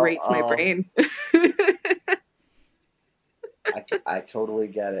 really well, grates my brain. I totally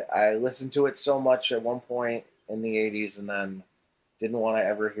get it. I listened to it so much at one point in the 80s and then didn't want to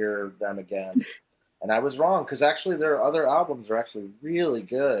ever hear them again. And I was wrong because actually their other albums are actually really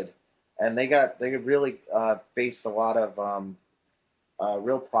good. And they really faced a lot of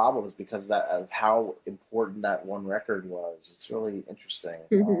real problems because of how important that one record was. It's really interesting.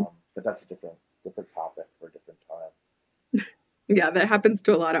 Mhm. But that's a different topic for a different time. Yeah, that happens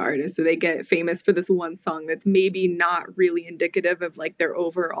to a lot of artists. So they get famous for this one song that's maybe not really indicative of like their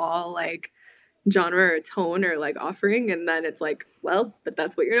overall like genre or tone or like offering. And then it's like, well, but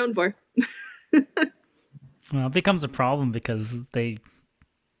that's what you're known for. Well, it becomes a problem because they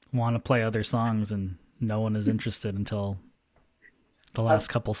want to play other songs and no one is interested until the How last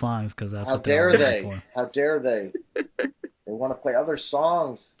couple songs because that's how what they're all dare there they? for. How dare they? They want to play other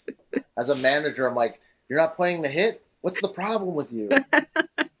songs. As a manager, I'm like, you're not playing the hit. What's the problem with you?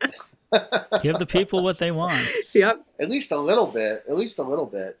 Give the people what they want. Yep. At least a little bit. At least a little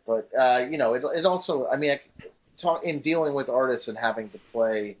bit. But it also. I mean, talk in dealing with artists and having to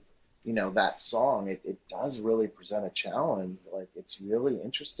play, that song. It does really present a challenge. Like it's really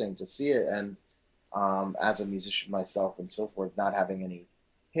interesting to see it. And as a musician myself and so forth, not having any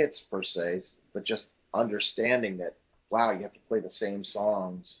hits per se, but just understanding that wow, you have to play the same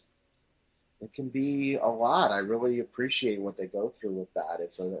songs. It can be a lot. I really appreciate what they go through with that.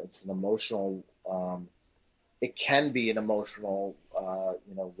 It's an emotional. It can be an emotional,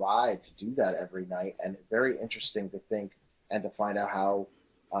 ride to do that every night, and very interesting to think and to find out how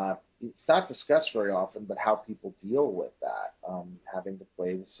it's not discussed very often, but how people deal with that, having to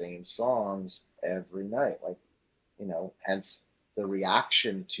play the same songs every night, like hence the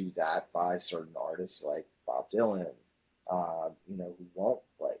reaction to that by certain artists like Bob Dylan, who won't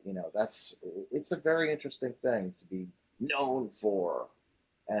play. It's a very interesting thing to be known for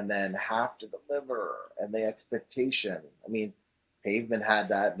and then have to deliver and the expectation. I mean, Pavement had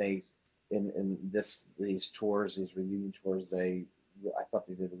that, and they in these tours, these reunion tours, I thought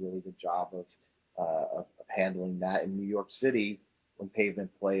they did a really good job of handling that in New York City when Pavement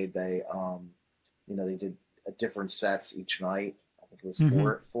played. They did different sets each night. I think it was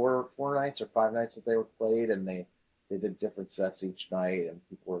Mm-hmm. four nights or 5 nights that they were played, and they did different sets each night, and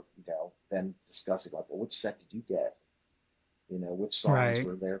people were then discussing like, well, which set did you get? Which songs Right.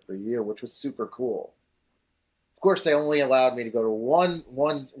 were there for you, which was super cool. Of course, they only allowed me to go to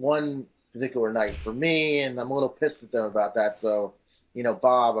one particular night for me, and I'm a little pissed at them about that. So,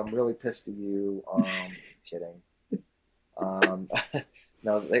 Bob, I'm really pissed at you. Kidding. Um,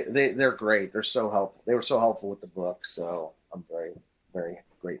 no, they're great. They're so helpful. They were so helpful with the book. So I'm very very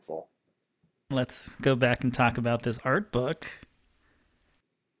grateful. Let's go back and talk about this art book.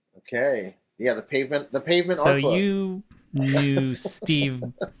 Okay, yeah, the pavement So art book. you knew Steve,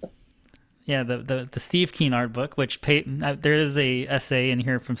 yeah, the Steve Keene art book, which there is a essay in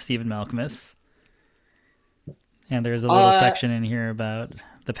here from Stephen Malcolmus, and there's a little Uh, section in here about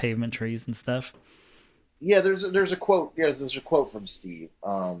the pavement trees and stuff. yeah, there's a quote. Yes, there's a quote from Stephen,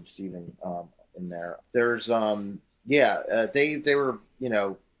 in there. There's yeah, they were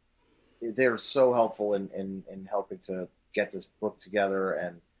they're so helpful in helping to get this book together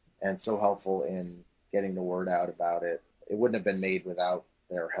and so helpful in getting the word out about it. It wouldn't have been made without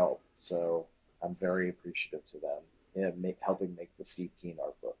their help. So I'm very appreciative to them. Yeah, helping make the Steve Keene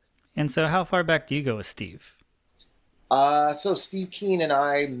art book. And so, how far back do you go with Steve? So Steve Keene and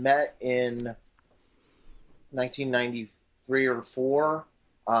I met in 1993 or four.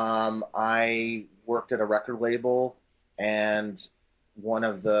 I worked at a record label, and one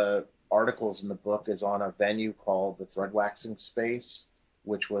of the articles in the book is on a venue called the Threadwaxing Space,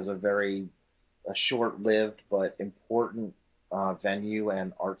 which was a short-lived but important venue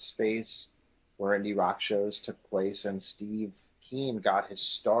and art space where indie rock shows took place. And Steve Keene got his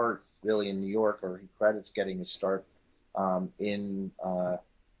start really in New York, or he credits getting his start in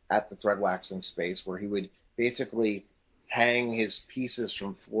at the Threadwaxing Space, where he would basically hang his pieces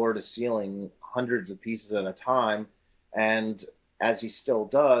from floor to ceiling, hundreds of pieces at a time. And as he still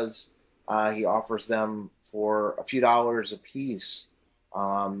does, he offers them for a few dollars a piece,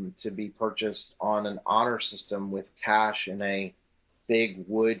 to be purchased on an honor system with cash in a big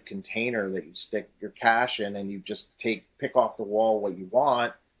wood container that you stick your cash in, and you just pick off the wall what you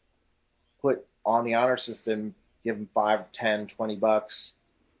want, put on the honor system, give them 5, 10, 20 bucks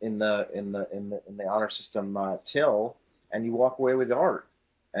in the honor system till, and you walk away with art.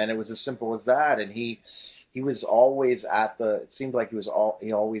 And it was as simple as that. And he was always at the. It seemed like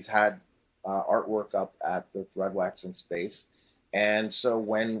he always had artwork up at the Threadwaxing Space. And so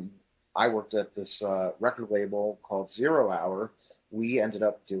when I worked at this record label called Zero Hour, we ended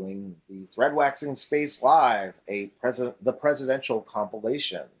up doing the Threadwaxing Space Live, the presidential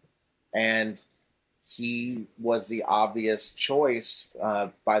compilation, and he was the obvious choice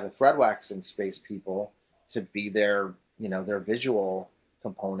by the Threadwaxing Space people to be their visual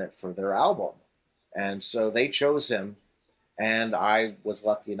component for their album, and so they chose him. And I was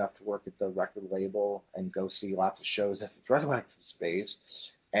lucky enough to work at the record label and go see lots of shows at the Threadwaxing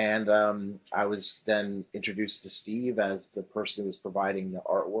Space. And I was then introduced to Steve as the person who was providing the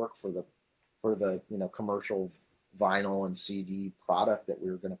artwork for the commercial vinyl and CD product that we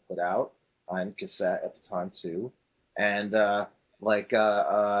were going to put out, and cassette at the time too. And then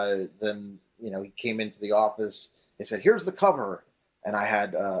he came into the office. He said, "Here's the cover," and I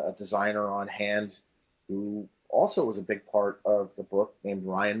had a designer on hand who also was a big part of the book, named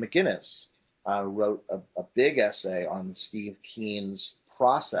Ryan McGinnis. Wrote a big essay on Steve Keene's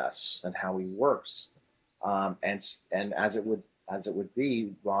process and how he works, and as it would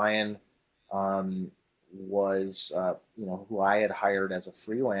be, Ryan was who I had hired as a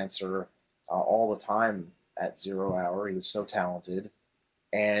freelancer all the time at 0 Hour. He was so talented,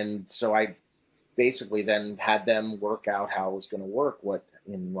 and so I basically then had them work out how it was going to work.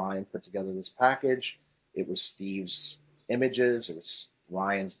 Ryan put together this package. It was Steve's images. It was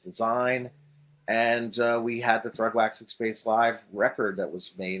Ryan's design, and we had the Threadwaxing Space Live record that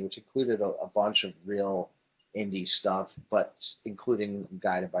was made, which included a bunch of real indie stuff, but including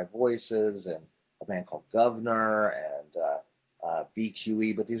Guided by Voices and a band called Governor and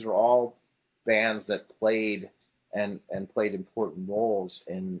BQE. But these were all bands that played and played important roles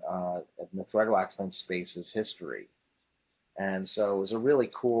in the Threadwaxing Space's history. And so it was a really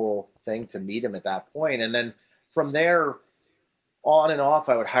cool thing to meet him at that point. And then from there, on and off,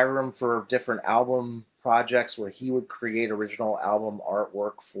 I would hire him for different album projects where he would create original album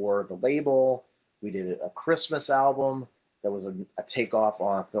artwork for the label. We did a Christmas album that was a takeoff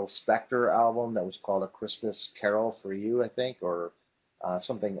on a Phil Spector album that was called A Christmas Carol for You, I think, or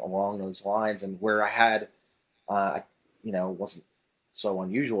something along those lines. And where I had, it wasn't so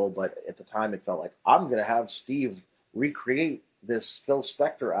unusual, but at the time it felt like I'm going to have Steve recreate this Phil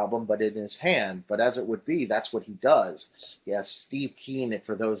Spector album, but in his hand. But as it would be, that's what he does. Yes, Steve Keene,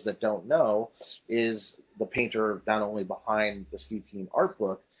 for those that don't know, is the painter not only behind the Steve Keene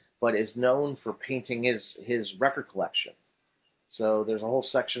Artbook, but is known for painting his record collection. So there's a whole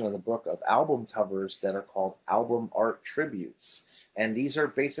section of the book of album covers that are called album art tributes, and these are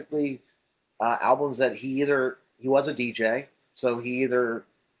basically albums that he was a DJ, so he either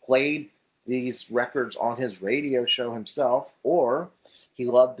played these records on his radio show himself, or he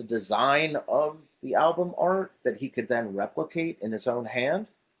loved the design of the album art that he could then replicate in his own hand.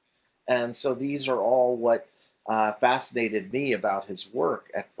 And so these are all what fascinated me about his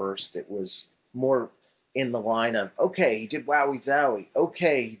work at first. It was more in the line of, okay, he did Wowie Zowie.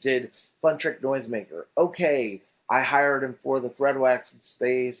 Okay, he did Fun Trick Noisemaker. Okay, I hired him for the Threadwaxing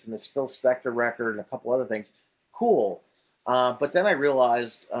Space and this Phil Spector record and a couple other things. Cool. But then I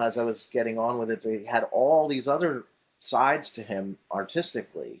realized as I was getting on with it, that he had all these other sides to him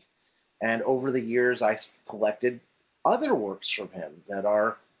artistically. And over the years, I collected other works from him that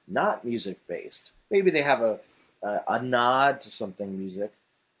are not music based. Maybe they have a nod to something music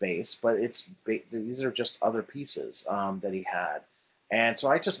based, but these are just other pieces that he had. And so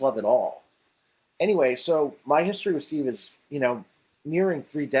I just love it all. Anyway, so my history with Steve is, nearing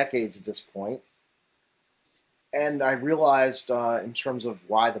 3 decades at this point. And I realized, in terms of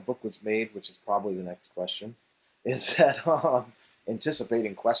why the book was made, which is probably the next question, is that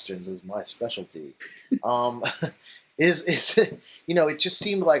anticipating questions is my specialty. Um, is it just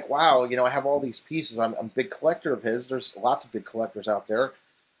seemed like, wow, I have all these pieces. I'm a big collector of his. There's lots of big collectors out there.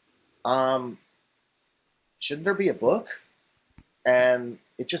 Um, shouldn't there be a book? And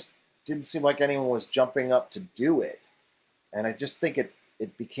it just didn't seem like anyone was jumping up to do it. And I just think it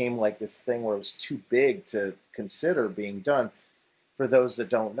became like this thing where it was too big to consider being done. For those that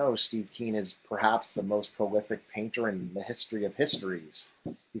don't know, Steve Keene is perhaps the most prolific painter in the history of histories.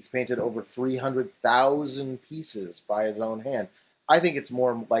 He's painted over 300,000 pieces by his own hand. I think it's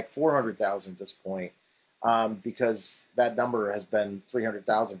more like 400,000 at this point, because that number has been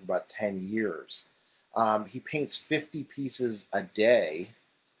 300,000 for about 10 years. He paints 50 pieces a day,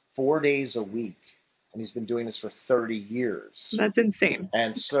 4 days a week, and he's been doing this for 30 years. That's insane.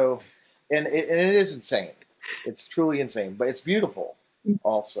 And so, and it is insane. It's truly insane, but it's beautiful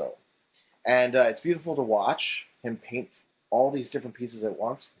also. And it's beautiful to watch him paint all these different pieces at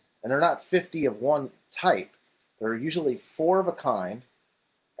once. And they're not 50 of one type. They're usually 4 of a kind,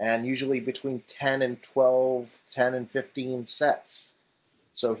 and usually between 10 and 12, 10 and 15 sets.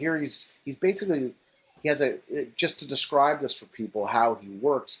 So here he's basically, he has just to describe this for people, how he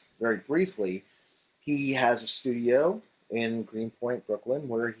works very briefly, he has a studio in Greenpoint, Brooklyn,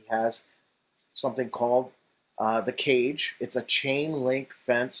 where he has something called the cage. It's a chain link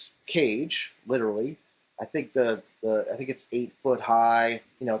fence cage, literally. I think I think it's 8 foot high.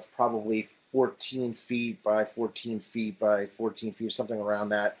 It's probably 14 feet by 14 feet by 14 feet, something around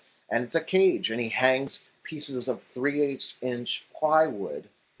that. And it's a cage, and he hangs pieces of 3/8 inch plywood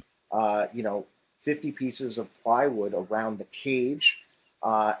you know, 50 pieces of plywood around the cage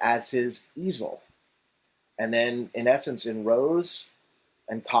as his easel. And then, in essence, in rows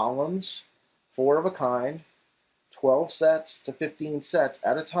and columns, four of a kind, 12 sets to 15 sets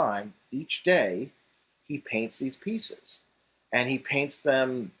at a time each day, he paints these pieces. And he paints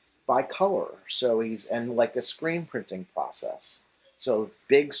them by color. So and like a screen printing process. So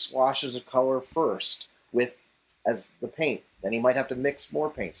big swashes of color first with as the paint. Then he might have to mix more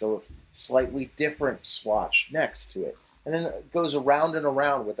paint. So slightly different swatch next to it. And then it goes around and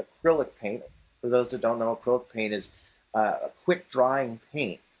around with acrylic paint. For those that don't know, acrylic paint is a quick drying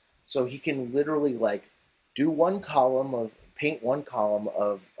paint. So he can literally like do paint one column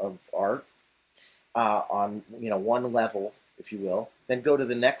of art on one level, if you will, then go to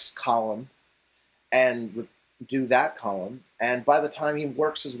the next column and do that column. And by the time he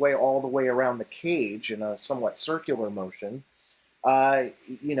works his way all the way around the cage in a somewhat circular motion,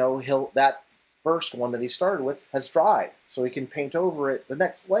 he'll that first one that he started with has dried, so he can paint over it the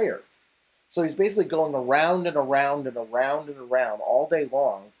next layer. So he's basically going around and around and around and around all day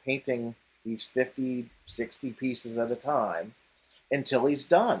long, painting these 50, 60 pieces at a time until he's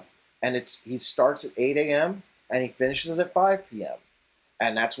done. And he starts at 8 a.m. and he finishes at 5 p.m.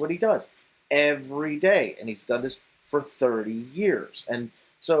 And that's what he does every day. And he's done this for 30 years. And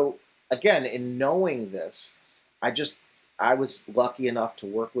so, again, in knowing this, I was lucky enough to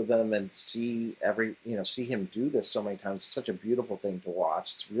work with him and see him do this so many times. It's such a beautiful thing to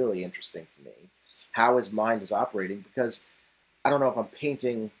watch. It's really interesting to me how his mind is operating, because I don't know if I'm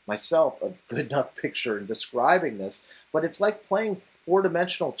painting myself a good enough picture in describing this, but it's like playing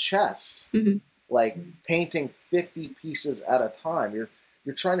four-dimensional chess, Mm-hmm. like painting 50 pieces at a time.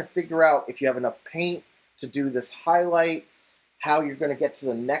 You're trying to figure out if you have enough paint to do this highlight, how you're going to get to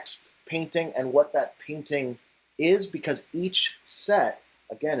the next painting, and what that painting is, because each set,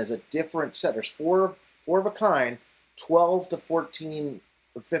 again, is a different set. There's four of a kind, 12 to 14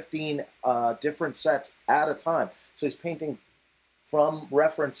 or 15 different sets at a time. So he's painting from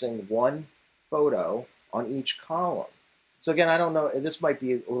referencing one photo on each column. So again, I don't know. This might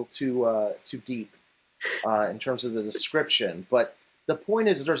be a little too deep in terms of the description, but the point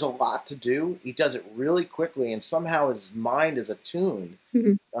is, there's a lot to do. He does it really quickly, and somehow his mind is attuned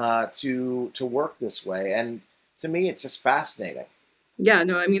Mm-hmm. to work this way. And to me, it's just fascinating. Yeah,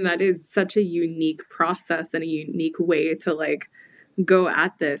 no, I mean, that is such a unique process and a unique way to like go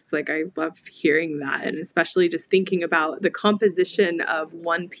at this. Like, I love hearing that. And especially just thinking about the composition of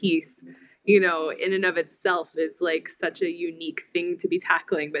one piece, in and of itself is like such a unique thing to be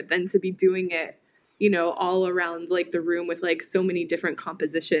tackling. But then to be doing it, all around like the room with like so many different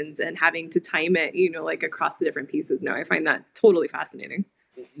compositions and having to time it, like across the different pieces. No, I find that totally fascinating.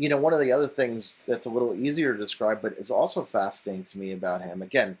 One of the other things that's a little easier to describe, but is also fascinating to me about him,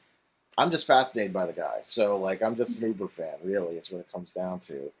 again, I'm just fascinated by the guy. So, like, I'm just an Uber fan, really, is what it comes down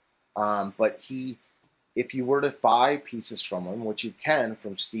to. But if you were to buy pieces from him, which you can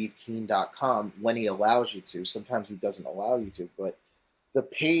from stevekeene.com when he allows you to, sometimes he doesn't allow you to, but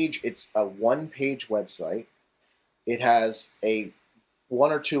it's a one-page website. It has a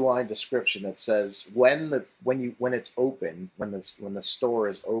one or two line description that says when it's open, when the store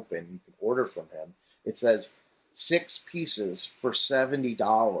is open, you can order from him. It says 6 pieces for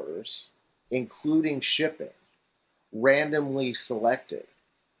 $70, including shipping, randomly selected,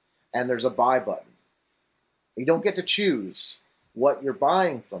 and there's a buy button. You don't get to choose what you're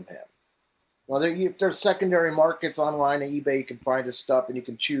buying from him. Well, there's secondary markets online at eBay. You can find his stuff, and you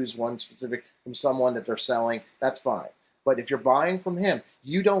can choose one specific from someone that they're selling. That's fine. But if you're buying from him,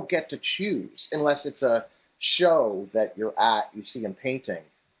 you don't get to choose unless it's a show that you're at, you see him painting.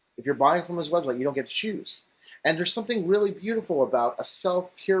 If you're buying from his website, you don't get to choose. And there's something really beautiful about a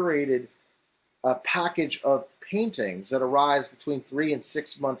self-curated package of paintings that arrives between 3 and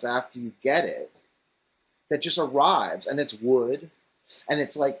 6 months after you get it, that just arrives, and it's wood, and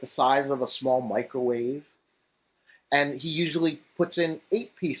it's like the size of a small microwave. And he usually puts in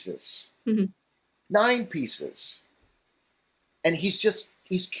 8 pieces, Mm-hmm. 9 pieces, and he's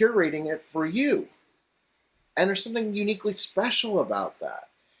curating it for you. And there's something uniquely special about that.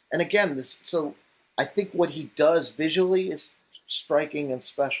 And again, so I think what he does visually is striking and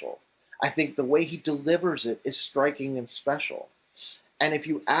special. I think the way he delivers it is striking and special. And if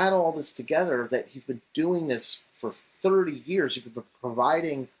you add all this together, that he's been doing this for 30 years, he's been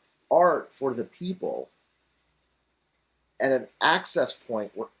providing art for the people at an access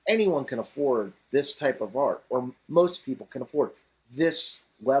point where anyone can afford this type of art, or most people can afford this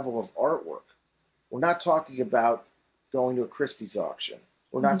level of artwork. We're not talking about going to a Christie's auction.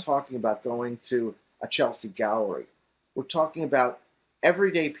 We're not talking about going to a Chelsea gallery. We're talking about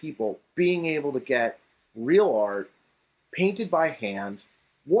everyday people being able to get real art painted by hand,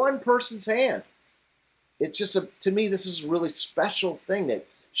 one person's hand. It's just to me, this is a really special thing that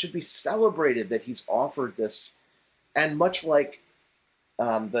should be celebrated, that he's offered this. And much like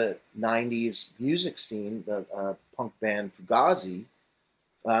the 90s music scene, the punk band Fugazi,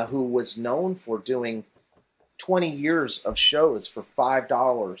 who was known for doing 20 years of shows for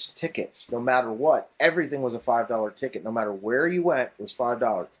 $5 tickets, no matter what. Everything was a $5 ticket. No matter where you went, it was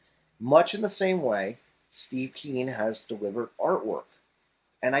 $5. Much in the same way, Steve Keene has delivered artwork.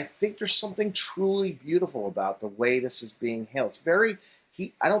 And I think there's something truly beautiful about the way this is being handled. It's very,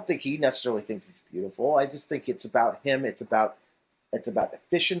 I don't think he necessarily thinks it's beautiful. I just think it's about him. It's about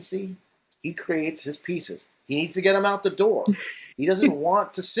efficiency. He creates his pieces. He needs to get them out the door. He doesn't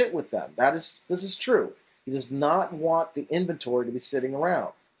want to sit with them. This is true. He does not want the inventory to be sitting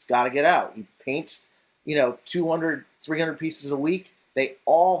around. It's got to get out. He paints, 200, 300 pieces a week. They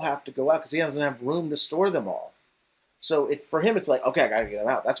all have to go out because he doesn't have room to store them all. So for him, it's like, okay, I got to get them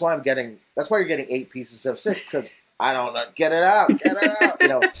out. That's why you're getting 8 pieces instead of 6, because I don't know, get it out.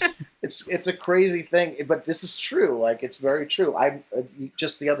 It's a crazy thing, but this is true. Like, it's very true.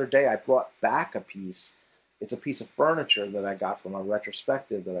 Just the other day, I brought back a piece. It's a piece of furniture that I got from a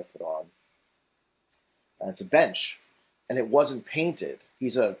retrospective that I put on. And it's a bench, and it wasn't painted.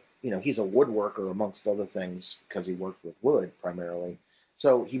 He's a woodworker amongst other things because he worked with wood primarily.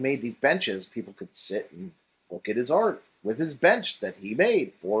 So he made these benches. People could sit and look at his art with his bench that he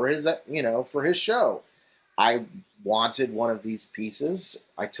made for his show. I wanted one of these pieces.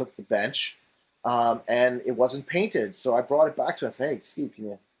 I took the bench, and it wasn't painted. So I brought it back to him. I said, "Hey, Steve,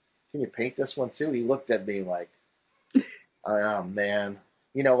 can you paint this one too?" He looked at me like, "Oh man."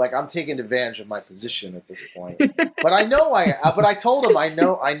 Like I'm taking advantage of my position at this point. But I told him, I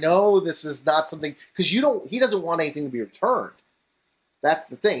know this is not something, because he doesn't want anything to be returned. That's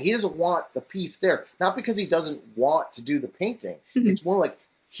the thing. He doesn't want the piece there. Not because he doesn't want to do the painting. Mm-hmm. It's more like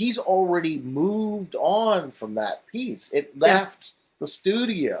he's already moved on from that piece. It left the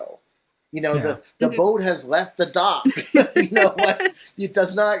studio. The boat has left the dock. Like it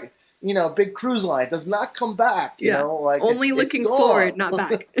does not, big cruise line does not come back. Like only looking forward, not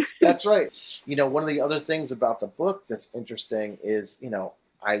back. That's right. One of the other things about the book that's interesting is,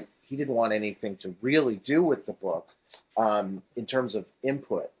 he didn't want anything to really do with the book. In terms of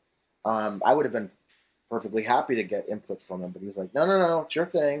input, I would have been perfectly happy to get input from him, but he was like, no, it's your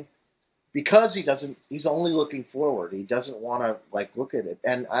thing, because he's only looking forward. He doesn't want to look at it.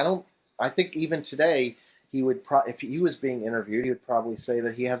 And I think even today he would if he was being interviewed, he would probably say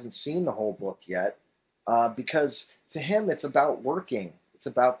that he hasn't seen the whole book yet, because to him it's about working. It's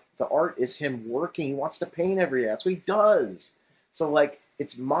about the art is him working. He wants to paint every day. That's what he does. So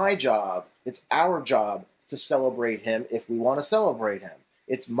it's my job. It's our job to celebrate him if we want to celebrate him.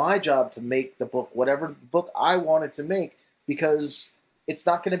 It's my job to make the book whatever book I wanted to make, because it's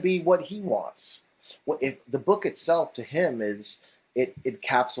not going to be what he wants. If the book itself to him it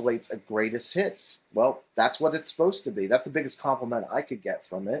encapsulates a greatest hits. Well, that's what it's supposed to be. That's the biggest compliment I could get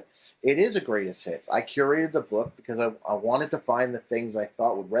from it. It is a greatest hits. I curated the book because I wanted to find the things I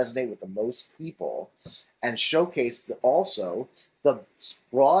thought would resonate with the most people, and showcase also the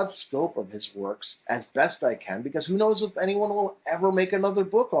broad scope of his works as best I can, because who knows if anyone will ever make another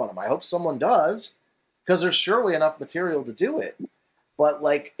book on him. I hope someone does, because there's surely enough material to do it. But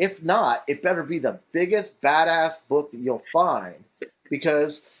if not, it better be the biggest badass book that you'll find,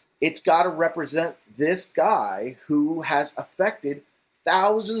 because it's got to represent this guy who has affected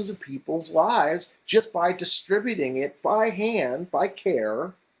thousands of people's lives just by distributing it by hand, by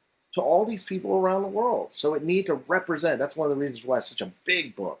care, to all these people around the world. So it needs to represent. That's one of the reasons why it's such a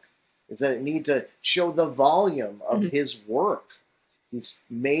big book, is that it needs to show the volume of his work. He's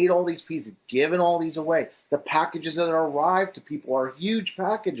made all these pieces, given all these away. The packages that arrive to people are huge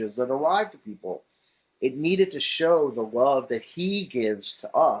packages that arrive to people. It needed to show the love that he gives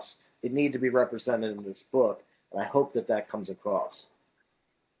to us. It needed to be represented in this book, and I hope that comes across.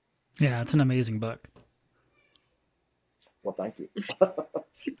 Yeah, it's an amazing book. Well, thank you.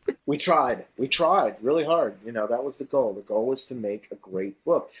 We tried really hard. That was the goal. The goal was to make a great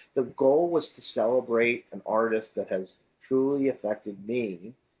book. The goal was to celebrate an artist that has truly affected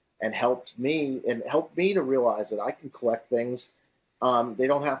me and helped me to realize that I can collect things. They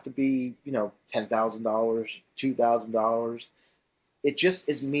don't have to be, $10,000, $2,000. It just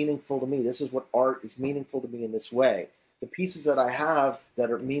is meaningful to me. This is what art is meaningful to me in this way. The pieces that I have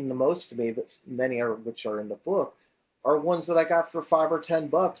that mean the most to me, that many of which are in the book, are ones that I got for $5 or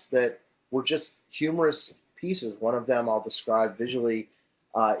 $10 that were just humorous pieces. One of them I'll describe visually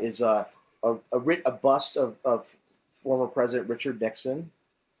is a bust of former President Richard Nixon.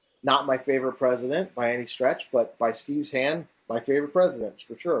 Not my favorite president by any stretch, but by Steve's hand, my favorite president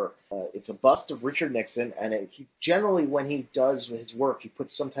for sure. It's a bust of Richard Nixon, and he generally, when he does his work, he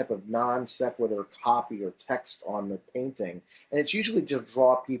puts some type of non sequitur copy or text on the painting, and it's usually to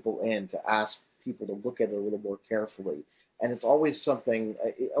draw people in, to ask people to look at it a little more carefully. And it's always something.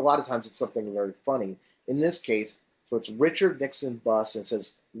 A lot of times, it's something very funny. In this case, so it's Richard Nixon bust, and it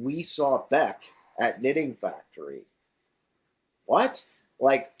says, "We saw Beck at Knitting Factory." What?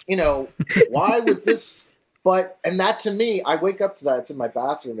 Like, why would this? But, and that to me, I wake up to that. It's in my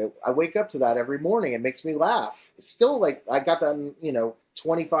bathroom. I wake up to that every morning. It makes me laugh. It's still like, I got that,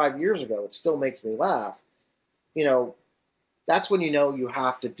 25 years ago. It still makes me laugh. That's when you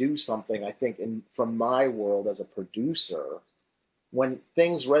have to do something, I think, from my world as a producer, when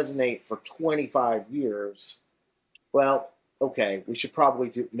things resonate for 25 years, well, okay, we should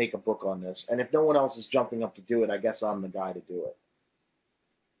probably make a book on this. And if no one else is jumping up to do it, I guess I'm the guy to do it.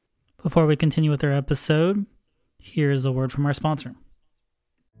 Before we continue with our episode, here's a word from our sponsor.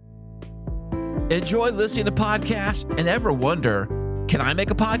 Enjoy listening to podcasts and ever wonder, can I make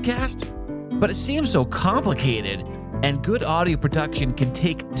a podcast? But it seems so complicated, and good audio production can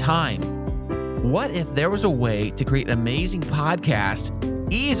take time. What if there was a way to create an amazing podcast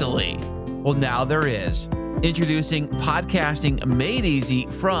easily? Well, now there is. Introducing Podcasting Made Easy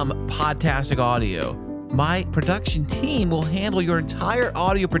from Podtastic Audio. My production team will handle your entire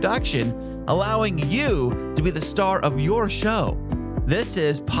audio production, allowing you to be the star of your show. This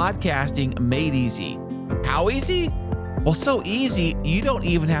is Podcasting Made Easy. How easy? Well, so easy, you don't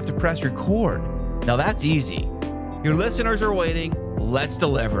even have to press record. Now that's easy. Your listeners are waiting. Let's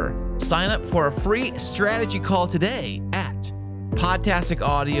deliver. Sign up for a free strategy call today at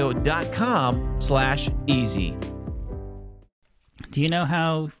podtasticaudio.com/easy. Do you know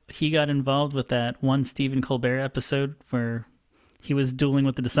how he got involved with that one Stephen Colbert episode where he was dueling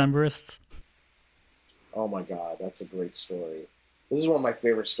with the Decemberists? Oh my God, that's a great story. This is one of my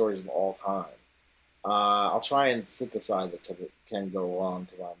favorite stories of all time. I'll try and synthesize it because it can go long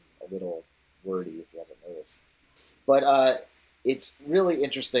because I'm a little wordy if you haven't noticed. But it's really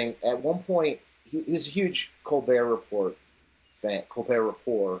interesting. At one point, he was a huge Colbert Report fan, Colbert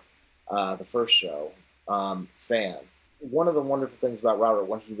Report, the first show, fan. One of the wonderful things about Robert,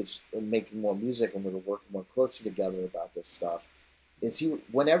 when he was making more music and we were working more closely together about this stuff, is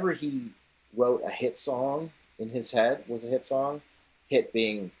whenever he wrote a hit song in his head, was a hit song, hit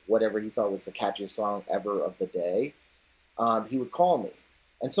being whatever he thought was the catchiest song ever of the day, he would call me.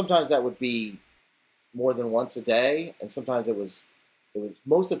 And sometimes that would be more than once a day, and sometimes it was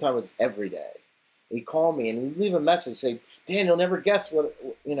most of the time it was every day. He'd call me and he'd leave a message, say, "Dan, you'll never guess what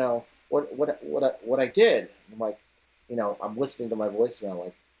I did." I'm like, I'm listening to my voicemail,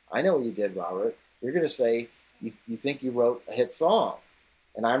 like, I know what you did, Robert. You're going to say you think you wrote a hit song.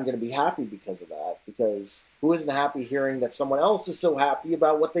 And I'm going to be happy because of that, because who isn't happy hearing that someone else is so happy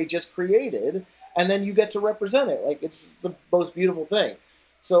about what they just created, and then you get to represent it? Like, it's the most beautiful thing.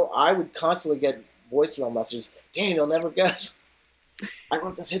 So I would constantly get voicemail messages, "Dan, you'll never guess, I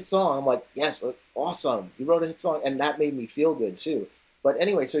wrote this hit song." I'm like, "Yes, awesome. You wrote a hit song." And that made me feel good too. But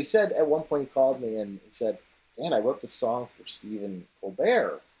anyway, so he said at one point, he called me and he said, "Dan, I wrote this song for Stephen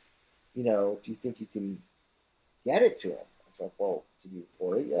Colbert. Do you think you can get it to him?" I was like, "Well, did you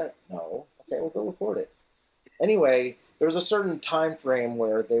record it yet?" "No." "Okay, we'll go record it." Anyway, there was a certain time frame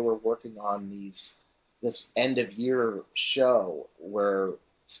where they were working on this end of year show where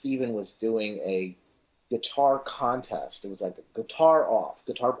Stephen was doing a guitar contest. It was like a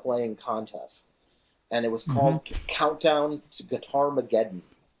guitar playing contest. And it was called Countdown to Guitar-mageddon.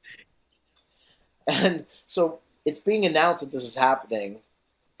 And so it's being announced that this is happening.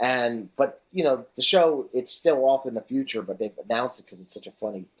 But the show, it's still off in the future, but they've announced it because it's such a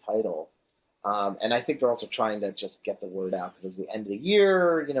funny title. And I think they're also trying to just get the word out because it was the end of the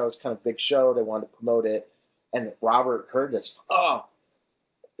year. It's kind of a big show. They wanted to promote it. And Robert heard this.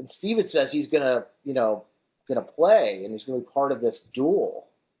 And Steven says he's gonna play, and he's gonna be part of this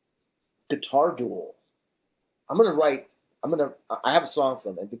guitar duel. I have a song for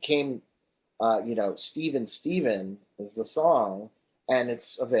him. It became, Steven is the song, and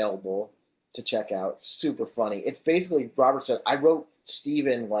it's available to check out. It's super funny. It's basically, Robert said, I wrote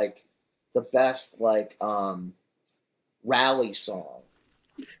Steven like the best rally song.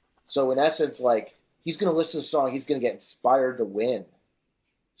 So in essence, like, he's going to listen to the song, he's going to get inspired to win.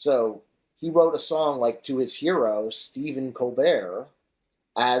 So he wrote a song like to his hero, Stephen Colbert,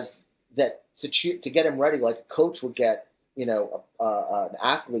 as that to get him ready, like a coach would get, an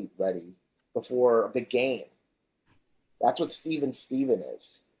athlete ready before a big game. That's what Steven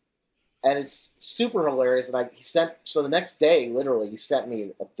is. and it's super hilarious. And so the next day, literally, he sent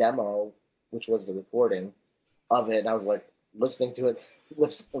me a demo, which was the recording of it, and I was like listening to it,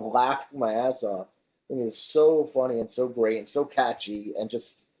 laughing my ass off. I mean, it's so funny and so great and so catchy and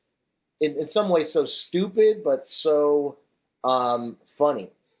just in some ways so stupid but so funny.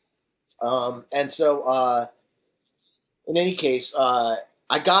 And so in any case,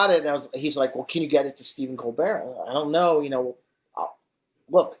 I got it, and he's like, "Well, can you get it to Stephen Colbert?" I don't know,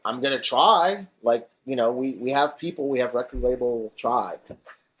 look, I'm gonna try. Like, we have people, we have record label, try.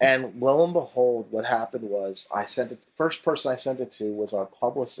 And lo and behold, what happened was I sent it. First person I sent it to was our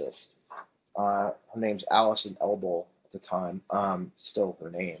publicist. Her name's Allison Elbow at the time. Still her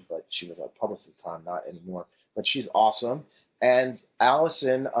name, but she was our publicist at the time, not anymore. But she's awesome. And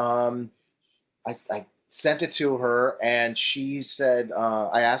Allison, I sent it to her, and she said,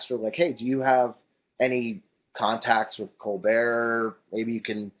 I asked her, like, "Hey, do you have any contacts with Colbert? Maybe you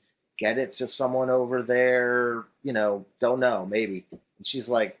can get it to someone over there. Don't know, maybe." And she's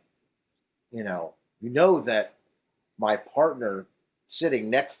like, that my partner sitting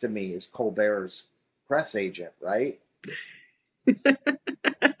next to me is Colbert's press agent, right?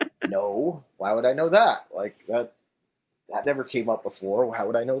 No, why would I know that? Like, that never came up before. How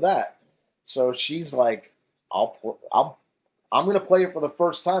would I know that? So she's like, I'm going to play it for the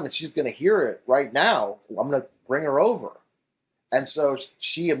first time, and she's going to hear it right now. I'm going to bring her over. And so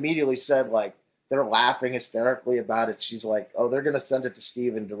she immediately said, like, they're laughing hysterically about it. She's like, "Oh, they're going to send it to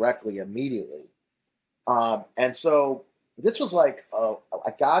Steven directly immediately." And so this was like,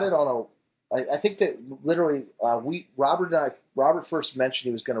 I got it on I think that literally Robert first mentioned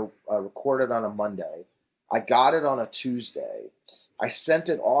he was going to record it on a Monday. I got it on a Tuesday. I sent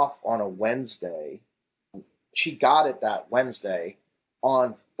it off on a Wednesday. She got it that Wednesday.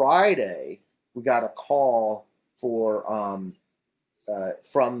 On Friday, we got a call for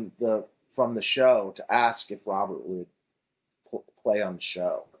from the show to ask if Robert would play on the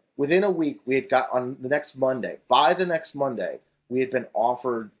show. Within a week, we had got on the next Monday. By the next Monday, we had been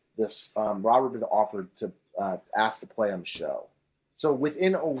offered this. Robert had been offered to ask to play on the show. So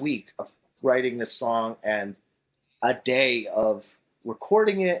within a week of writing this song and a day of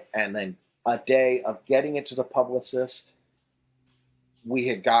recording it, and then a day of getting it to the publicist, we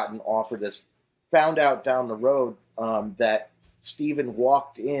had gotten offered this. Found out down the road that Steven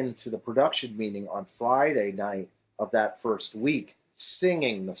walked into the production meeting on Friday night of that first week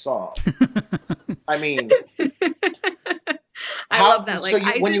singing the song. I mean, I love that.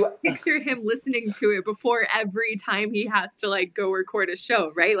 Like, picture him listening to it before every time he has to like go record a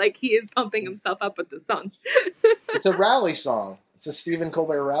show, right? Like, he is pumping himself up with the song. It's a rally song. It's a Stephen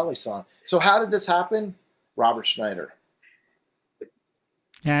Colbert rally song. So how did this happen? Robert Schneider.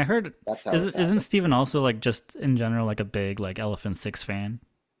 Yeah, I heard. That's how. Isn't Steven also like just in general like a big like Elephant Six fan?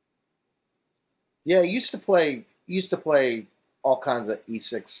 Yeah, he used to play all kinds of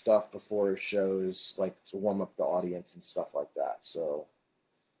E6 stuff before his shows, like to warm up the audience and stuff like that. So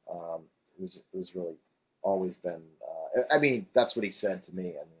it was really always been. I mean, that's what he said to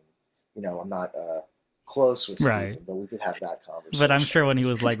me. I mean, I'm not close with Steven, but we did have that conversation. But I'm sure when he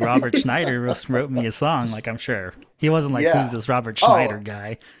was like, Robert Schneider wrote me a song, like, I'm sure he wasn't like, who's this Robert Schneider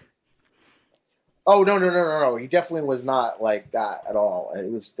guy? Oh, no. He definitely was not like that at all.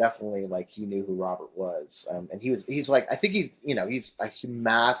 It was definitely like he knew who Robert was. And he's like, I think he's a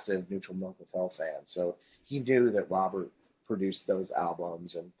massive Neutral Milk Hotel fan. So he knew that Robert produced those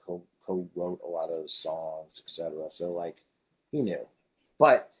albums and co-wrote a lot of those songs, etc. So like, he knew.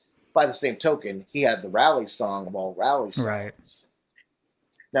 But by the same token, he had the rally song of all rally songs. Right.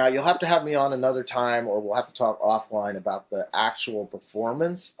 Now, you'll have to have me on another time, or we'll have to talk offline about the actual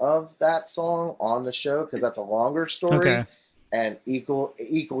performance of that song on the show, because that's a longer story and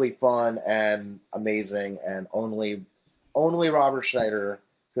equally fun and amazing, and only Robert Schneider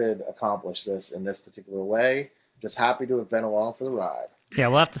could accomplish this in this particular way. Just happy to have been along for the ride. Yeah,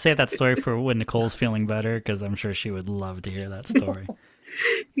 we'll have to save that story for when Nicole's feeling better, because I'm sure she would love to hear that story.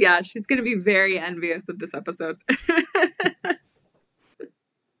 Yeah, she's going to be very envious of this episode.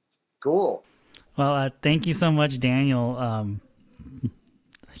 Cool. Well, thank you so much, Daniel.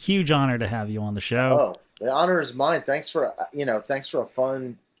 Huge honor to have you on the show. Oh, the honor is mine. Thanks for a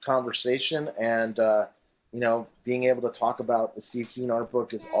fun conversation, and being able to talk about the Steve Keene art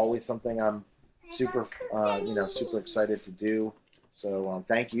book is always something I'm super excited to do. So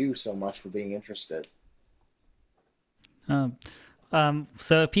thank you so much for being interested.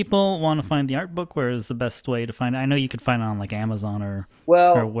 So if people want to find the art book, where is the best way to find it? I know you could find it on like Amazon or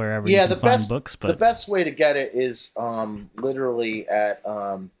wherever you can find books. But the best way to get it is literally at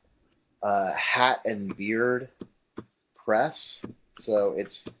Hat and Beard Press. So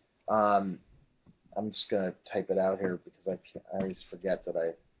it's I'm just gonna type it out here because I always forget that I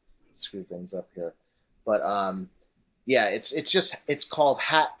screw things up here. But yeah, it's called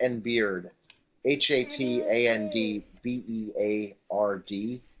Hat and Beard,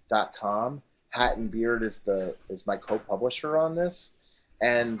 HATANDBEARD.com. Hat and Beard is my co-publisher on this,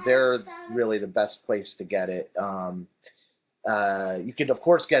 and they're really the best place to get it. You can of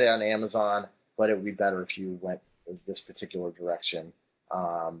course get it on Amazon, but it would be better if you went this particular direction.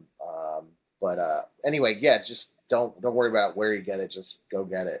 But anyway, yeah, just don't worry about where you get it. Just go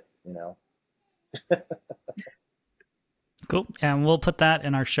get it. Cool. Yeah, and we'll put that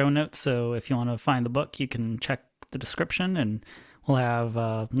in our show notes. So if you want to find the book, you can check the description, and we'll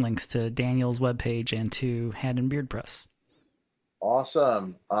have links to Daniel's webpage and to Hat and Beard Press.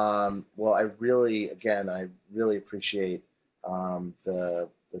 Awesome. Well, I really appreciate the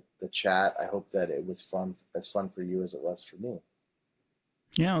chat. I hope that it was as fun for you as it was for me.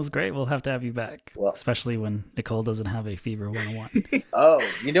 Yeah, it was great. We'll have to have you back, well, especially when Nicole doesn't have a Fever 101. Oh,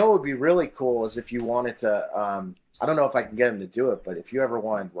 what would be really cool is if you wanted to, I don't know if I can get him to do it, but if you ever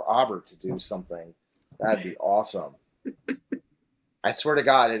wanted Robert to do something, that'd be awesome. I swear to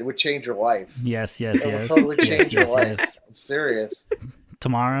God, it would change your life. Yes. It would totally change your life. Yes. I'm serious.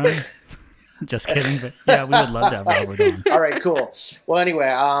 Tomorrow? Just kidding, but yeah, we would love to have Robert on. All right, cool. Well, anyway,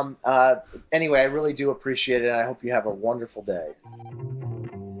 I really do appreciate it, and I hope you have a wonderful day.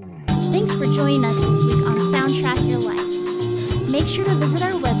 Thanks for joining us this week on Soundtrack Your Life. Make sure to visit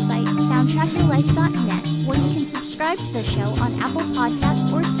our website, soundtrackyourlife.net, where you can subscribe to the show on Apple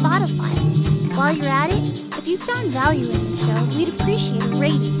Podcasts or Spotify. While you're at it, if you found value in the show, we'd appreciate a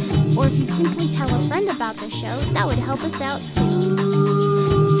rating. Or if you'd simply tell a friend about the show, that would help us out too.